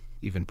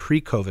 even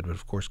pre-COVID, but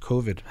of course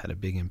COVID had a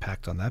big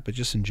impact on that. But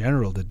just in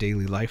general, the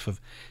daily life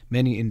of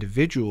many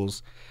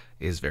individuals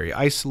is very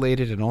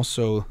isolated, and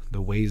also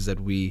the ways that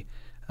we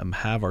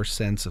have our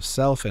sense of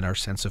self and our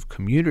sense of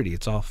community.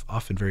 It's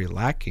often very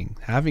lacking,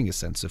 having a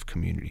sense of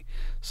community,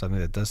 something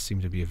that does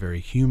seem to be a very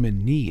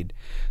human need.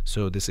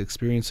 So this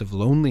experience of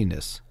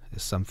loneliness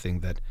is something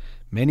that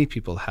many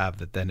people have,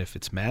 that then if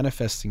it's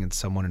manifesting in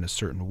someone in a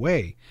certain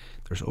way,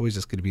 there's always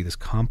just going to be this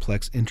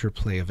complex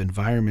interplay of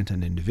environment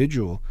and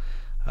individual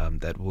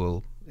that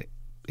will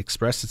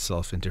express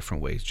itself in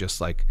different ways.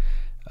 Just like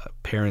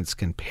parents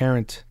can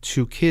parent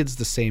two kids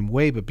the same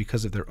way, but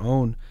because of their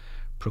own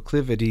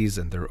proclivities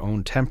and their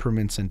own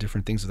temperaments and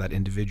different things of that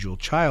individual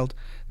child,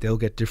 they'll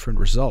get different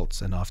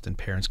results, and often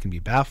parents can be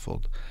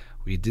baffled.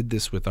 We did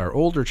this with our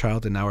older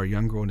child, and now our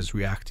younger one is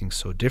reacting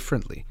so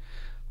differently.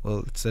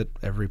 Well, it's that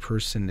every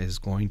person is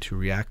going to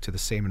react to the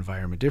same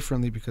environment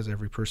differently, because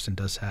every person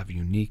does have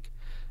unique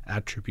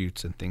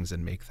attributes and things that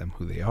make them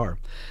who they are.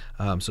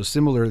 So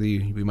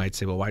similarly, we might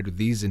say, well, why do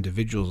these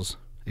individuals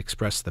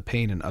express the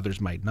pain and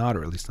others might not,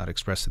 or at least not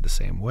express it the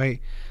same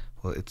way?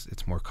 Well,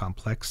 it's more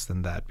complex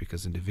than that,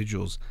 because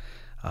individuals,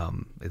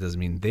 it doesn't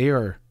mean they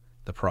are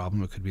the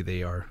problem. It could be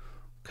they are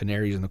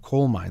canaries in the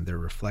coal mine. They're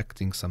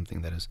reflecting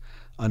something that is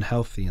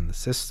unhealthy in the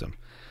system.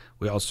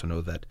 We also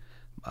know that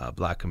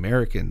Black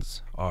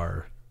Americans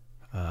are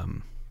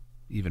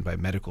even by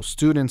medical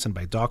students and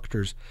by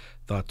doctors,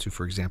 thought to,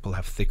 for example,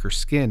 have thicker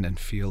skin and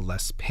feel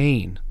less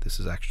pain. This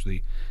has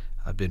actually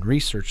been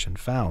researched and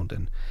found,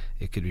 and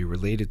it could be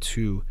related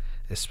to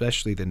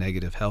especially the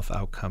negative health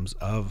outcomes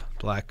of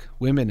black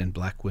women and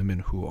black women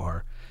who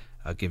are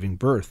giving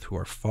birth, who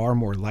are far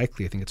more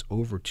likely, I think it's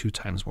over 2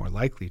 times more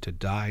likely to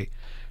die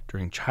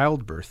during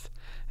childbirth.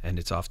 And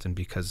it's often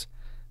because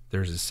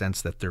there's a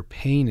sense that their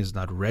pain is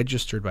not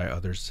registered by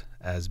others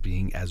as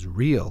being as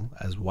real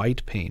as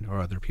white pain or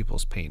other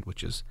people's pain,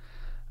 which is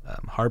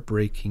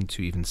heartbreaking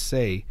to even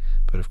say,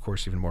 but of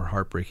course even more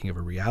heartbreaking of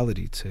a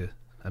reality to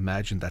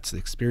imagine that's the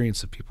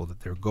experience of people, that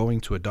they're going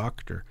to a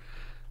doctor,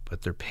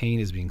 but their pain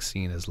is being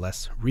seen as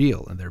less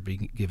real and they're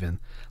being given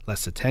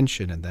less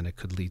attention, and then it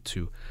could lead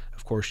to,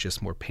 of course,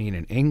 just more pain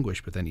and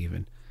anguish, but then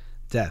even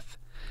death.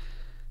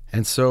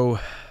 And so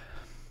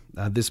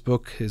this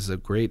book is a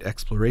great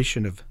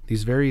exploration of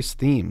these various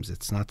themes.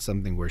 It's not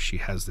something where she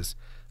has this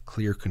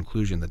clear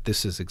conclusion that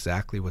this is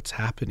exactly what's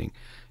happening.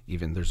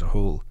 Even there's a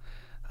whole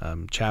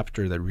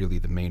chapter that really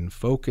the main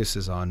focus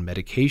is on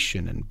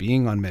medication and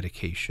being on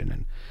medication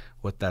and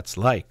what that's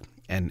like.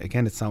 And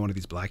again, it's not one of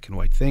these black and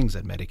white things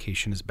that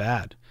medication is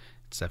bad.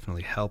 It's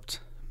definitely helped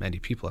many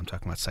people. I'm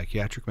talking about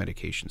psychiatric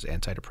medications,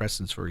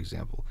 antidepressants, for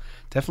example.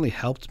 Definitely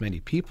helped many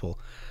people,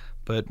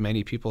 but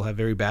many people have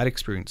very bad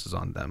experiences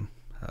on them.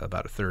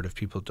 About a third of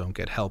people don't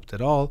get helped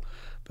at all,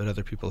 but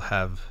other people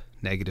have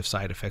negative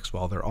side effects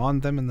while they're on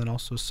them, and then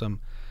also some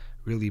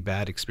really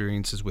bad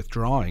experiences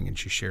withdrawing, and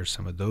she shares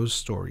some of those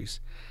stories.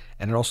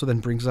 And it also then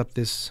brings up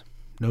this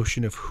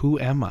notion of who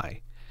am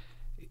I?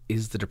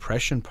 Is the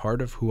depression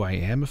part of who I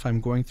am if I'm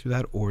going through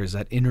that, or is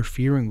that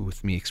interfering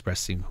with me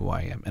expressing who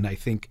I am? And I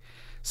think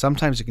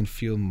sometimes it can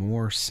feel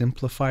more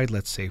simplified.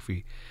 Let's say if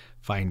we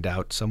find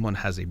out someone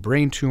has a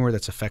brain tumor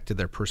that's affected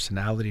their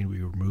personality and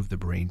we remove the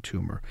brain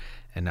tumor,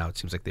 and now it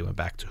seems like they went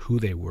back to who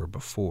they were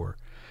before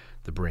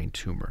the brain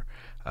tumor.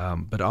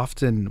 But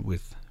often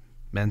with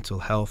mental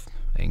health,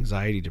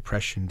 anxiety,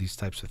 depression, these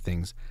types of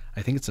things,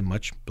 I think it's a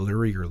much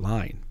blurrier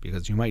line,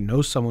 because you might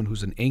know someone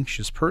who's an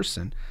anxious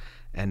person,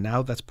 and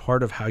now that's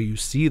part of how you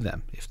see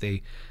them. If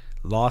they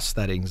lost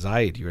that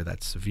anxiety or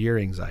that severe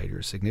anxiety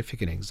or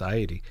significant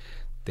anxiety,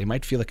 they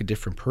might feel like a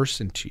different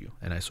person to you.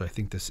 And so I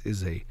think this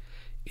is a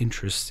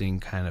interesting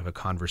kind of a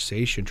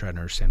conversation, trying to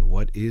understand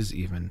what is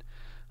even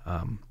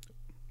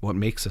what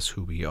makes us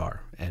who we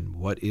are, and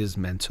what is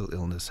mental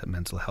illness and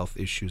mental health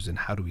issues, and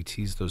how do we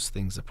tease those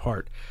things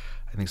apart.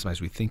 I think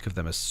sometimes we think of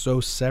them as so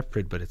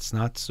separate, but it's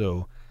not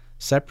so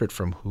separate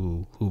from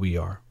who we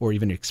are. Or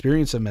even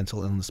experience of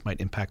mental illness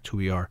might impact who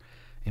we are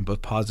in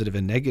both positive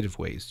and negative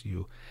ways.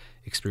 You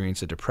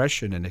experience a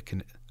depression and it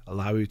can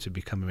allow you to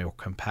become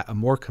a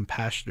more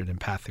compassionate,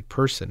 empathic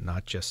person,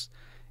 not just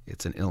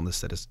it's an illness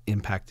that has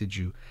impacted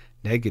you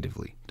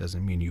negatively.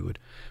 Doesn't mean you would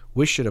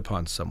wish it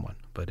upon someone,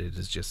 but it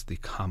is just the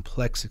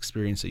complex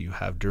experience that you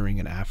have during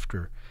and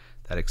after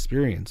that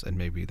experience. And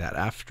maybe that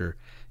after,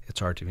 it's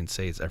hard to even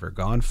say it's ever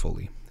gone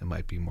fully. It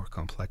might be more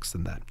complex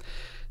than that.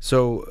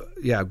 So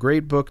yeah,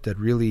 great book that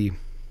really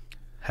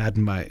had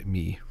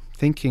me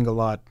thinking a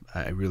lot.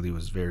 I really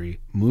was very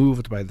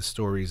moved by the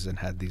stories and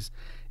had these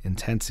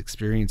intense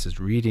experiences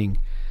reading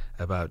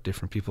about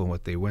different people and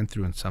what they went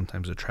through, and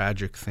sometimes the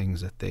tragic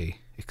things that they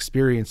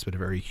experienced, but a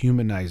very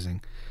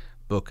humanizing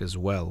book as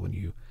well, when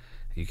you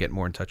get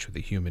more in touch with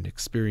the human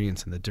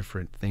experience and the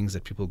different things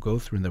that people go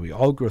through, and that we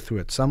all go through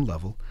at some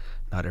level.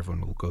 Not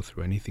everyone will go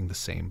through anything the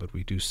same, but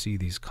we do see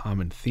these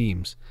common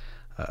themes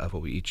of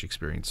what we each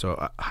experience. So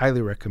I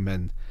highly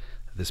recommend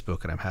this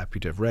book, and I'm happy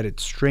to have read it.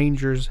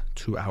 Strangers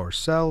to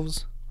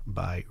Ourselves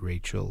by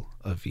Rachel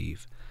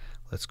Aviv.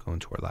 Let's go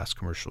into our last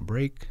commercial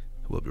break.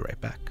 We'll be right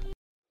back.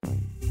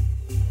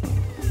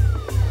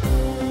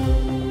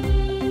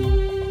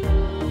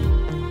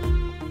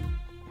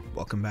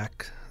 Welcome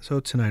back. So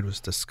tonight was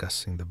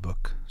discussing the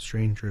book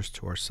Strangers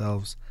to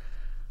Ourselves,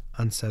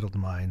 Unsettled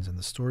Minds, and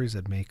the Stories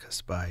That Make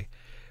Us by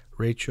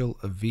Rachel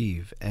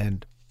Aviv.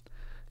 And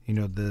you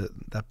know,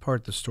 that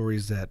part, the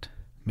stories that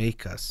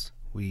make us,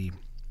 we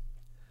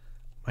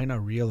might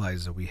not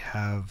realize that we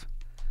have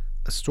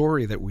a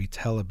story that we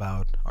tell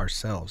about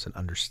ourselves and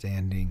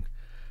understanding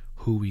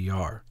who we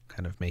are,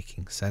 kind of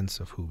making sense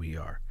of who we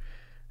are.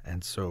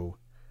 And so,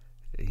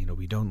 you know,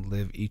 we don't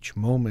live each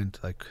moment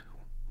like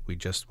we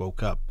just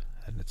woke up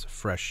and it's a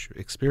fresh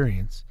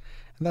experience.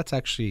 And that's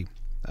actually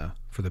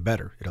for the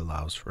better. It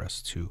allows for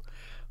us to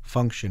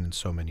function in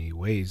so many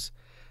ways.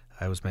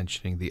 I was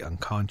mentioning the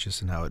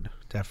unconscious and how it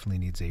definitely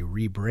needs a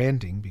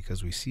rebranding,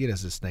 because we see it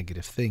as this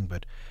negative thing,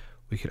 but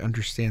we can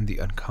understand the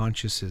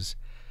unconscious as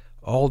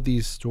all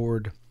these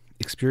stored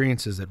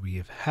experiences that we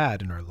have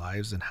had in our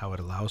lives, and how it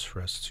allows for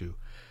us to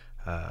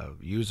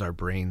use our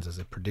brains as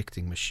a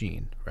predicting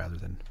machine, rather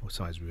than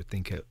sometimes we would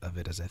think of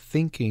it as a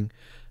thinking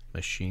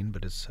machine,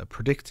 but it's a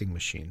predicting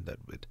machine that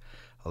would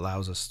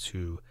allows us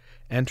to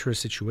enter a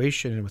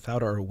situation, and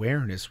without our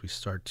awareness we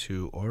start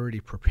to already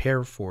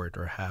prepare for it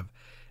or have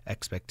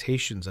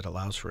expectations that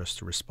allows for us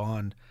to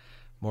respond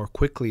more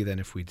quickly than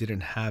if we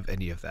didn't have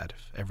any of that.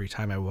 If every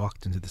time I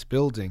walked into this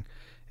building,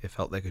 it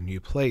felt like a new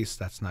place,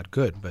 that's not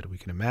good. But we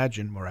can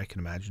imagine, or I can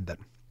imagine, that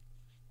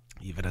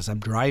even as I'm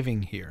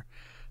driving here,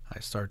 I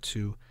start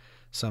to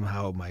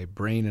somehow, my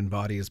brain and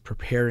body is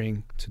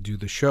preparing to do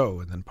the show,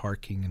 and then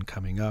parking and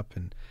coming up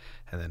and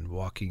then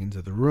walking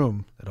into the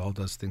room. It all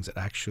does things that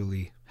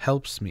actually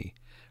helps me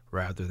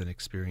rather than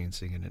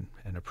experiencing it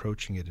and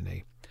approaching it in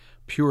a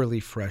purely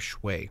fresh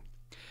way.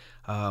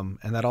 And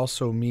that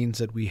also means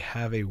that we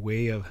have a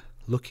way of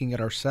looking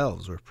at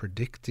ourselves or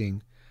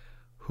predicting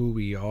who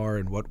we are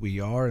and what we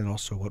are, and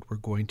also what we're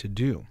going to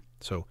do.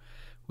 So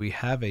we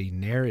have a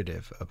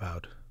narrative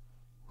about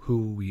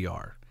who we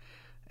are.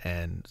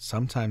 And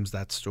sometimes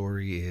that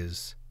story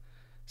is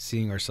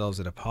seeing ourselves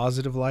in a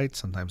positive light,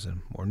 sometimes in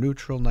a more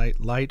neutral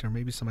light, or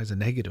maybe sometimes a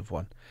negative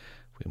one.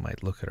 We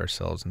might look at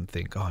ourselves and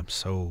think, oh, I'm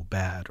so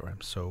bad, or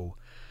I'm so,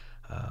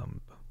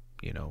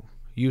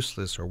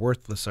 useless or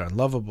worthless or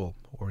unlovable.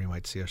 Or we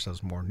might see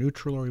ourselves more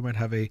neutral, or we might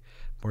have a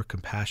more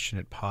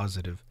compassionate,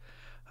 positive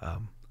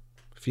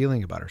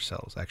feeling about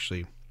ourselves.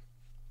 Actually,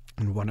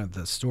 in one of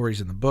the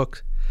stories in the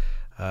book,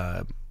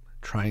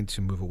 trying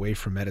to move away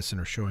from medicine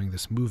or showing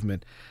this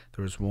movement,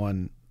 there was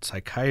one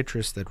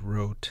psychiatrist that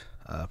wrote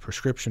a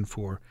prescription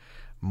for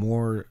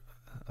more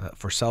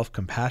for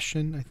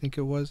self-compassion, I think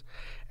it was,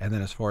 and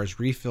then as far as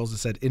refills, it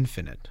said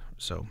infinite.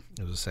 So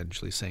it was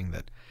essentially saying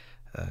that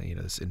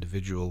this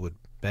individual would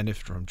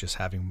benefit from just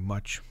having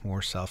much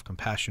more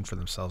self-compassion for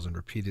themselves and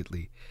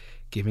repeatedly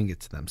giving it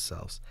to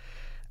themselves.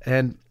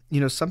 And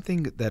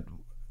something that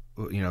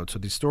so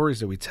these stories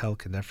that we tell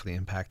can definitely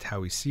impact how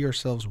we see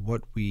ourselves,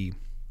 what we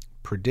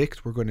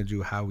predict we're going to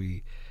do, how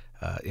we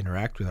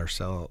interact with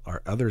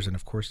our others, and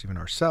of course even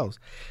ourselves.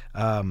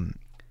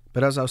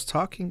 But as I was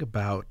talking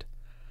about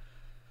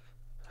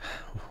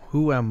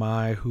who am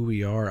I, who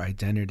we are,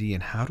 identity,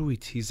 and how do we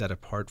tease that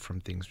apart from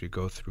things we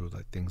go through,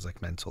 like things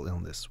like mental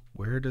illness?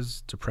 Where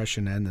does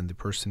depression end and the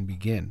person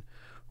begin?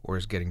 Or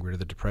is getting rid of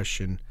the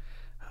depression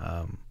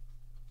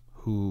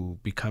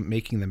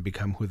making them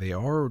become who they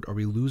are? Or are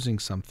we losing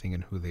something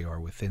in who they are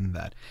within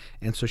that?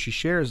 And so she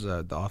shares,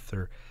 the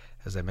author,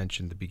 as I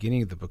mentioned at the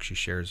beginning of the book, she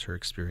shares her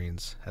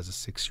experience as a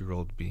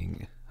 6-year-old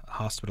being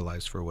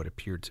hospitalized for what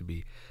appeared to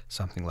be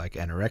something like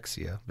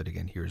anorexia. But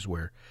again, here's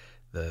where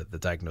the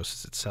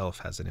diagnosis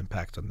itself has an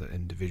impact on the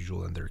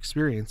individual and their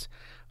experience.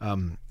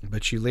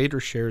 But she later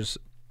shares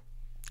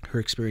her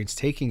experience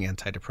taking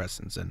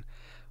antidepressants and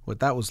what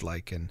that was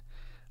like, and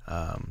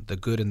the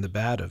good and the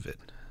bad of it.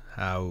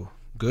 How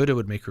good it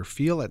would make her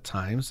feel at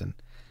times and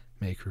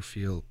make her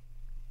feel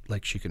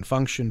like she can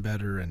function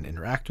better and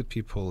interact with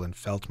people and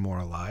felt more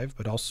alive,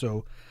 but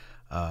also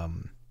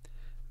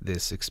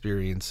this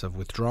experience of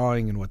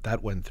withdrawing and what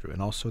that went through,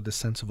 and also the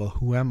sense of, well,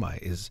 who am I?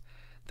 Is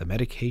the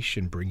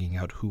medication bringing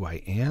out who I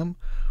am,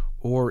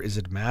 or is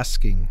it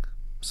masking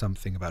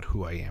something about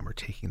who I am or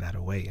taking that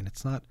away? And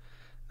it's not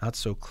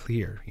so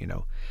clear,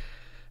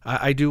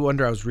 I do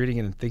wonder, I was reading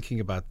it and thinking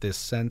about this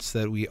sense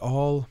that we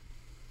all,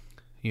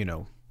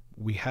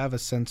 we have a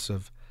sense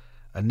of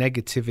a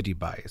negativity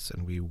bias,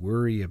 and we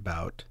worry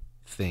about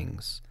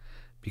things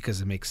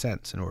because it makes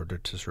sense. In order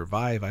to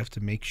survive, I have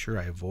to make sure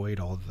I avoid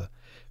all the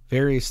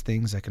various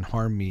things that can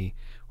harm me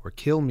or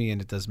kill me,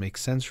 and it does make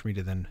sense for me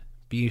to then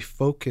be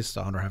focused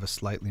on, or have a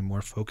slightly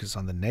more focus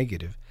on, the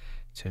negative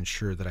to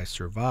ensure that I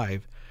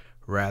survive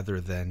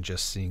rather than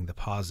just seeing the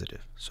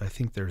positive. So I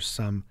think there's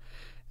some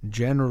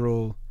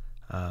general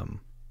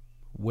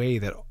way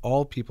that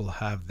all people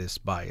have this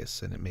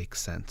bias, and it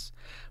makes sense.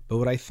 But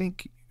what I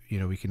think,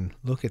 we can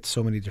look at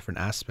so many different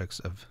aspects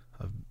of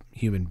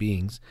human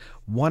beings.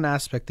 One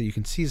aspect that you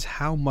can see is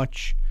how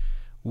much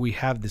we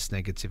have this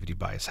negativity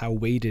bias. How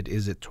weighted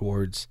is it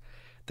towards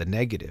the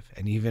negative?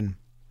 And even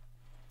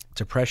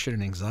depression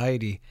and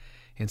anxiety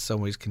in some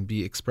ways can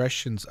be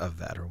expressions of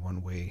that, or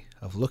one way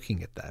of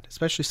looking at that,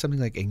 especially something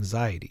like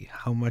anxiety.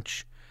 How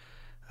much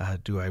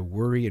do I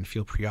worry and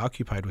feel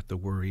preoccupied with the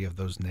worry of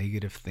those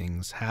negative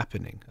things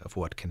happening, of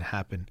what can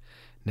happen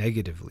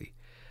negatively?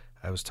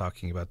 I was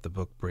talking about the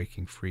book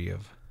Breaking Free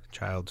of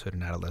Childhood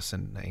and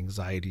Adolescent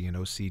Anxiety and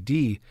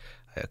OCD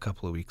a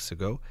couple of weeks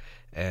ago,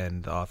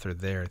 and the author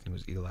there, I think it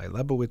was Eli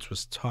Lebowitz,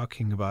 was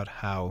talking about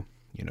how,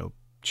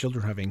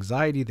 children have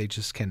anxiety. They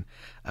just can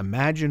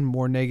imagine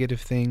more negative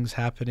things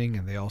happening,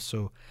 and they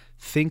also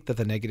think that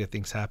the negative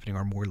things happening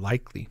are more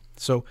likely.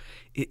 So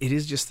it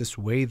is just this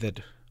way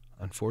that,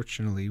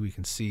 unfortunately, we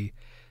can see,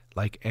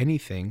 like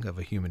anything of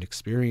a human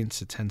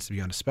experience, it tends to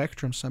be on a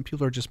spectrum. Some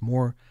people are just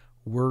more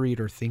worried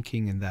or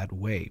thinking in that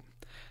way,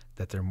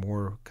 that they're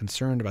more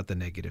concerned about the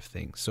negative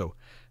things. So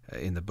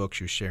in the book,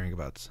 she was sharing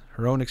about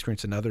her own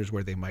experience and others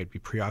where they might be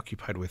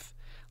preoccupied with,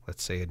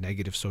 let's say, a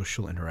negative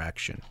social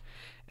interaction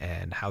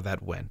and how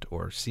that went,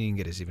 or seeing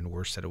it as even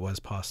worse than it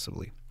was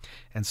possibly.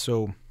 And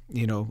so,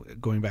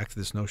 going back to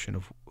this notion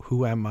of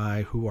who am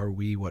I, who are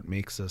we, what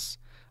makes us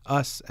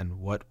us, and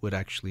what would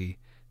actually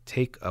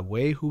take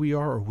away who we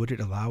are, or would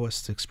it allow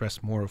us to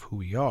express more of who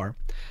we are?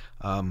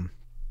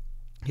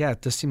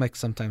 It does seem like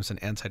sometimes an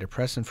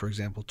antidepressant, for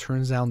example,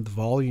 turns down the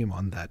volume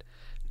on that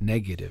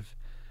negative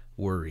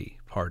worry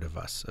part of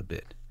us a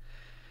bit.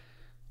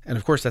 And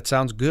of course, that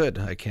sounds good.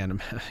 I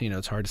can't,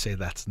 it's hard to say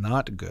that's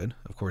not good.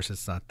 Of course,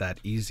 it's not that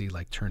easy,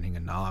 like turning a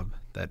knob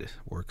that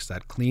works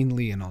that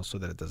cleanly, and also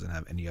that it doesn't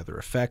have any other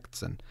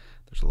effects. And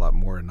there's a lot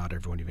more, and not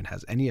everyone even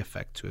has any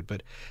effect to it.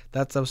 But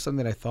that was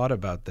something that I thought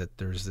about, that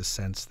there's this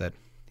sense that,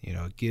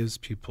 it gives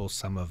people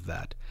some of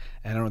that.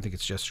 And I don't think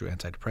it's just through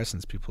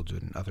antidepressants. People do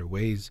it in other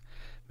ways.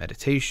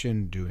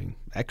 Meditation, doing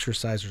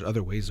exercise, there's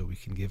other ways that we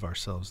can give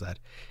ourselves that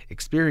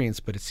experience.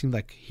 But it seemed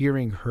like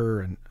hearing her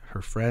and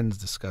her friends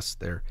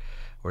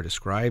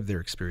describe their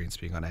experience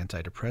being on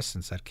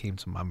antidepressants, that came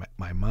to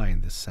my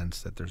mind, this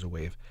sense that there's a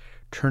way of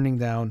turning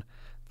down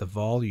the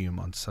volume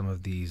on some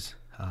of these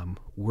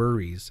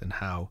worries, and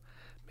how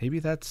maybe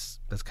that's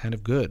kind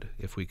of good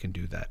if we can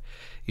do that.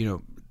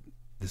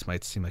 This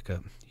might seem like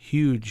a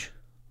huge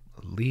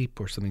leap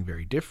or something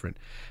very different,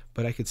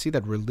 but I could see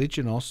that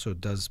religion also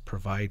does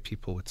provide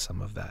people with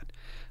some of that.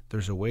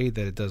 There's a way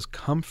that it does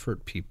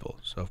comfort people.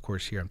 So of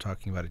course here I'm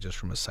talking about it just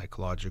from a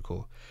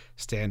psychological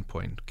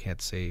standpoint.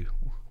 Can't say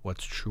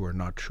what's true or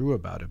not true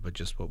about it, but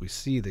just what we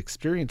see, the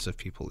experience of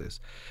people is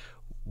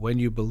when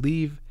you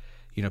believe,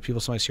 people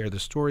sometimes share the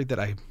story that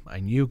I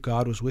knew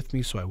God was with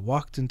me, so I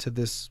walked into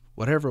this,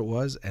 whatever it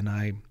was, and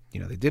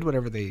they did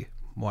whatever they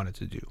wanted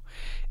to do.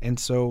 And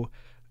so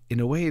in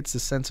a way, it's the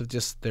sense of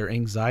just their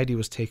anxiety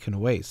was taken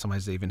away.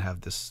 Sometimes they even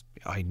have this,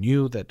 I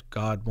knew that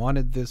God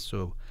wanted this,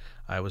 so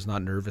I was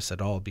not nervous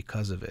at all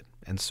because of it.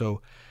 And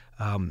so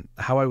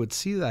how I would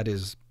see that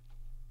is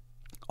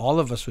all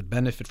of us would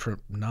benefit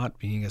from not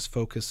being as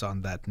focused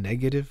on that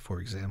negative. For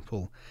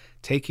example,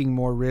 taking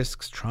more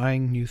risks,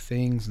 trying new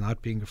things,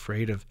 not being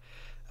afraid of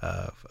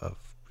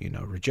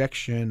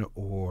rejection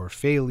or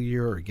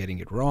failure or getting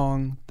it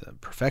wrong, the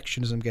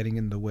perfectionism getting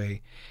in the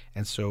way.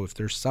 And so if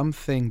there's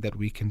something that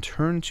we can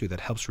turn to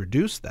that helps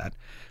reduce that,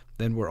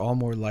 then we're all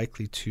more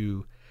likely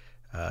to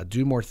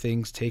do more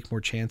things, take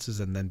more chances,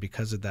 and then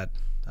because of that,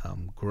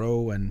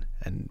 grow and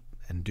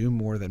do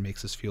more that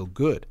makes us feel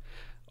good.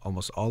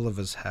 Almost all of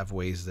us have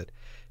ways that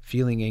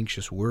feeling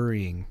anxious,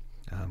 worrying,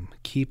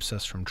 keeps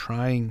us from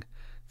trying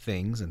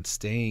things and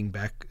staying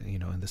back,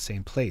 in the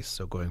same place.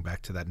 So going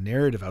back to that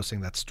narrative, I was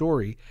saying that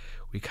story,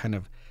 we kind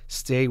of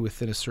stay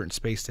within a certain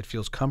space that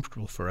feels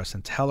comfortable for us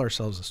and tell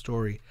ourselves a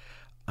story.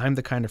 I'm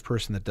the kind of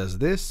person that does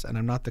this, and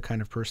I'm not the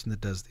kind of person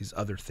that does these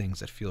other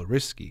things that feel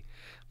risky.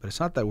 But it's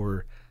not that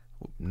we're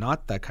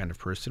not that kind of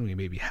person. We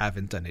maybe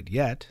haven't done it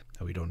yet,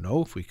 and we don't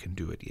know if we can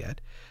do it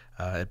yet.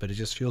 But it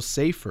just feels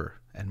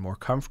safer and more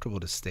comfortable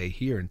to stay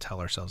here and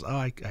tell ourselves,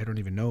 I don't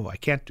even know. I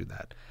can't do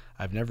that.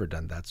 I've never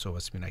done that, so it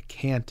must mean I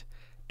can't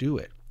do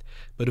it.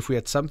 But if we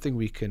had something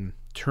we can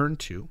turn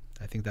to,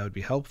 I think that would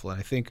be helpful. And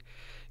I think,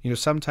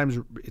 sometimes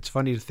it's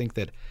funny to think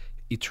that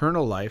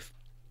eternal life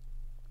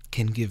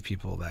can give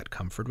people that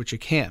comfort, which it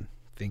can,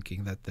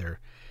 thinking that there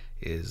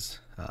is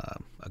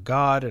a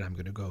God and I'm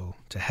going to go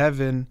to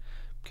heaven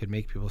can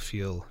make people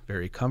feel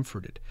very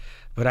comforted.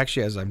 But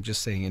actually, as I'm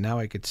just saying, and now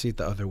I could see it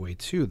the other way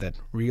too, that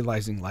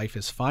realizing life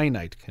is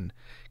finite can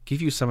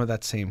give you some of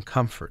that same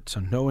comfort. So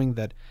knowing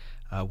that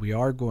we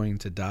are going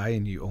to die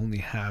and you only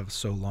have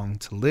so long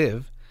to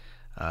live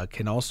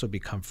can also be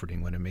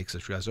comforting when it makes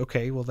us realize,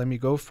 okay, well, let me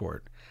go for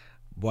it.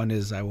 One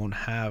is I won't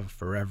have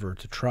forever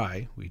to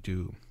try. We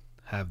do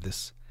have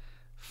this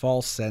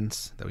false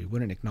sense that we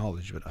wouldn't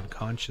acknowledge, but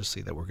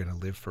unconsciously, that we're going to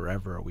live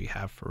forever, or we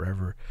have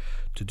forever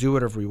to do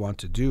whatever we want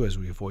to do as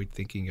we avoid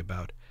thinking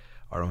about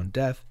our own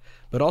death.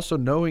 But also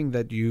knowing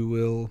that you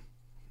will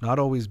not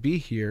always be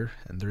here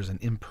and there's an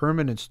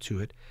impermanence to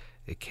it.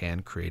 It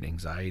can create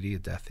anxiety, a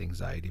death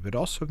anxiety, but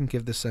also can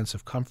give the sense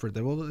of comfort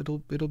that, well,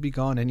 it'll be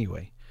gone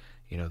anyway.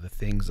 The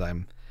things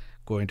I'm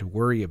going to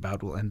worry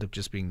about will end up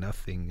just being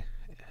nothing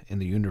in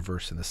the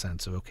universe, in the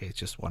sense of, okay, it's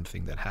just one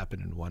thing that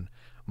happened in one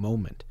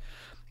moment.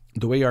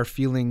 The way our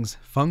feelings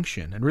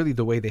function, and really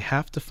the way they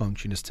have to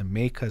function, is to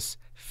make us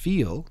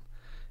feel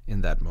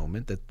in that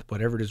moment that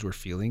whatever it is we're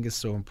feeling is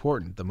so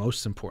important, the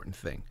most important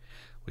thing.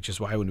 Which is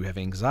why when we have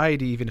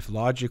anxiety, even if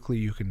logically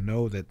you can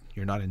know that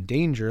you're not in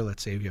danger,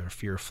 let's say if you have a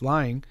fear of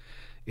flying,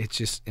 it's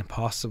just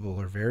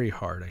impossible, or very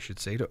hard, I should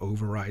say, to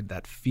override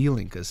that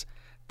feeling, because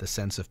the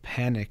sense of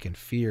panic and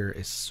fear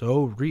is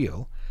so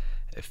real,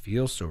 it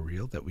feels so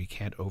real, that we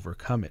can't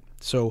overcome it.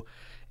 So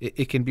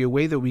it can be a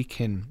way that we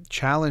can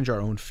challenge our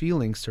own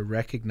feelings to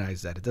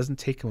recognize that. It doesn't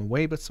take them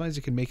away, but sometimes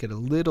it can make it a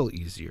little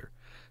easier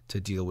to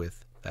deal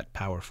with that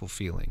powerful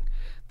feeling.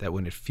 That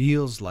when it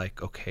feels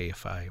like, okay,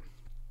 if I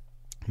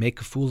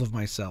make a fool of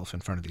myself in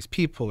front of these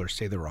people or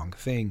say the wrong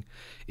thing,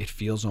 it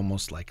feels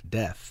almost like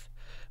death.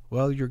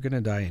 Well, you're going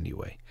to die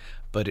anyway.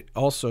 But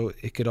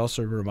it could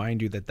also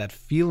remind you that that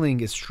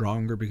feeling is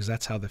stronger, because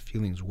that's how the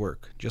feelings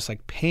work. Just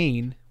like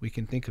pain, we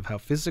can think of how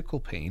physical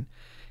pain,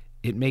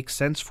 it makes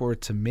sense for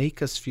it to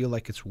make us feel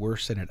like it's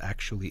worse than it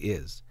actually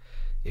is.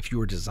 If you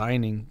were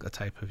designing a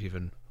type of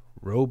even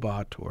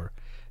robot or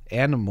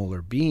animal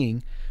or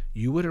being,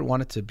 you wouldn't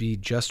want it to be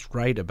just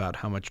right about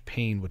how much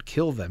pain would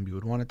kill them. You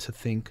would want it to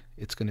think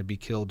it's going to be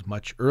killed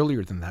much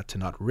earlier than that, to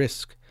not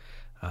risk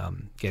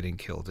getting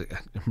killed. It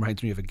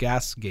reminds me of a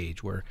gas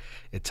gauge where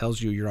it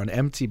tells you you're on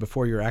empty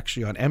before you're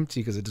actually on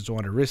empty because it doesn't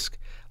want to risk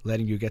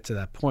letting you get to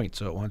that point.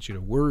 So it wants you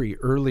to worry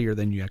earlier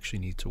than you actually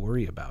need to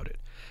worry about it.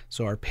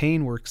 So our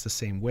pain works the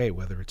same way,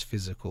 whether it's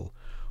physical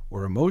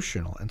or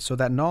emotional. And so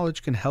that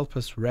knowledge can help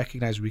us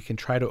recognize we can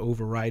try to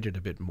override it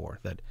a bit more,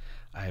 that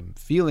I'm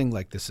feeling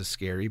like this is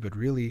scary, but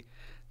really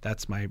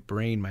that's my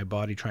brain, my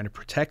body trying to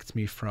protect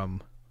me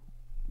from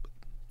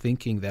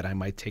thinking that I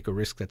might take a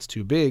risk that's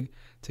too big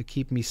to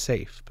keep me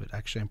safe. But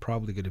actually, I'm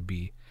probably going to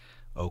be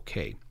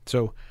okay.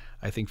 So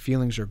I think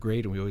feelings are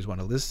great, and we always want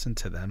to listen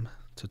to them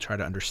to try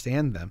to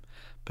understand them,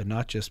 but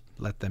not just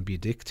let them be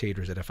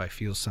dictators that if I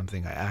feel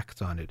something, I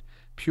act on it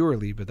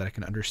purely, but that I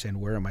can understand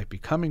where it might be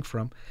coming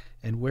from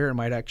and where it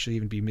might actually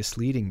even be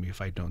misleading me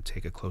if I don't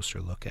take a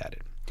closer look at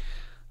it.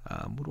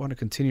 Would want to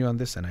continue on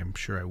this, and I'm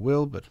sure I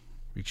will, but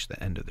reach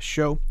the end of the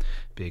show.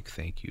 Big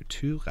thank you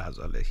to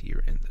Ghazaleh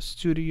here in the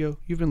studio.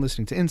 You've been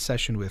listening to In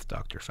Session with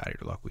Dr. Farid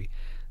Holakouee.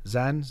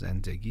 Zan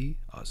Zendegi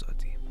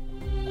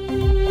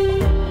Azadi.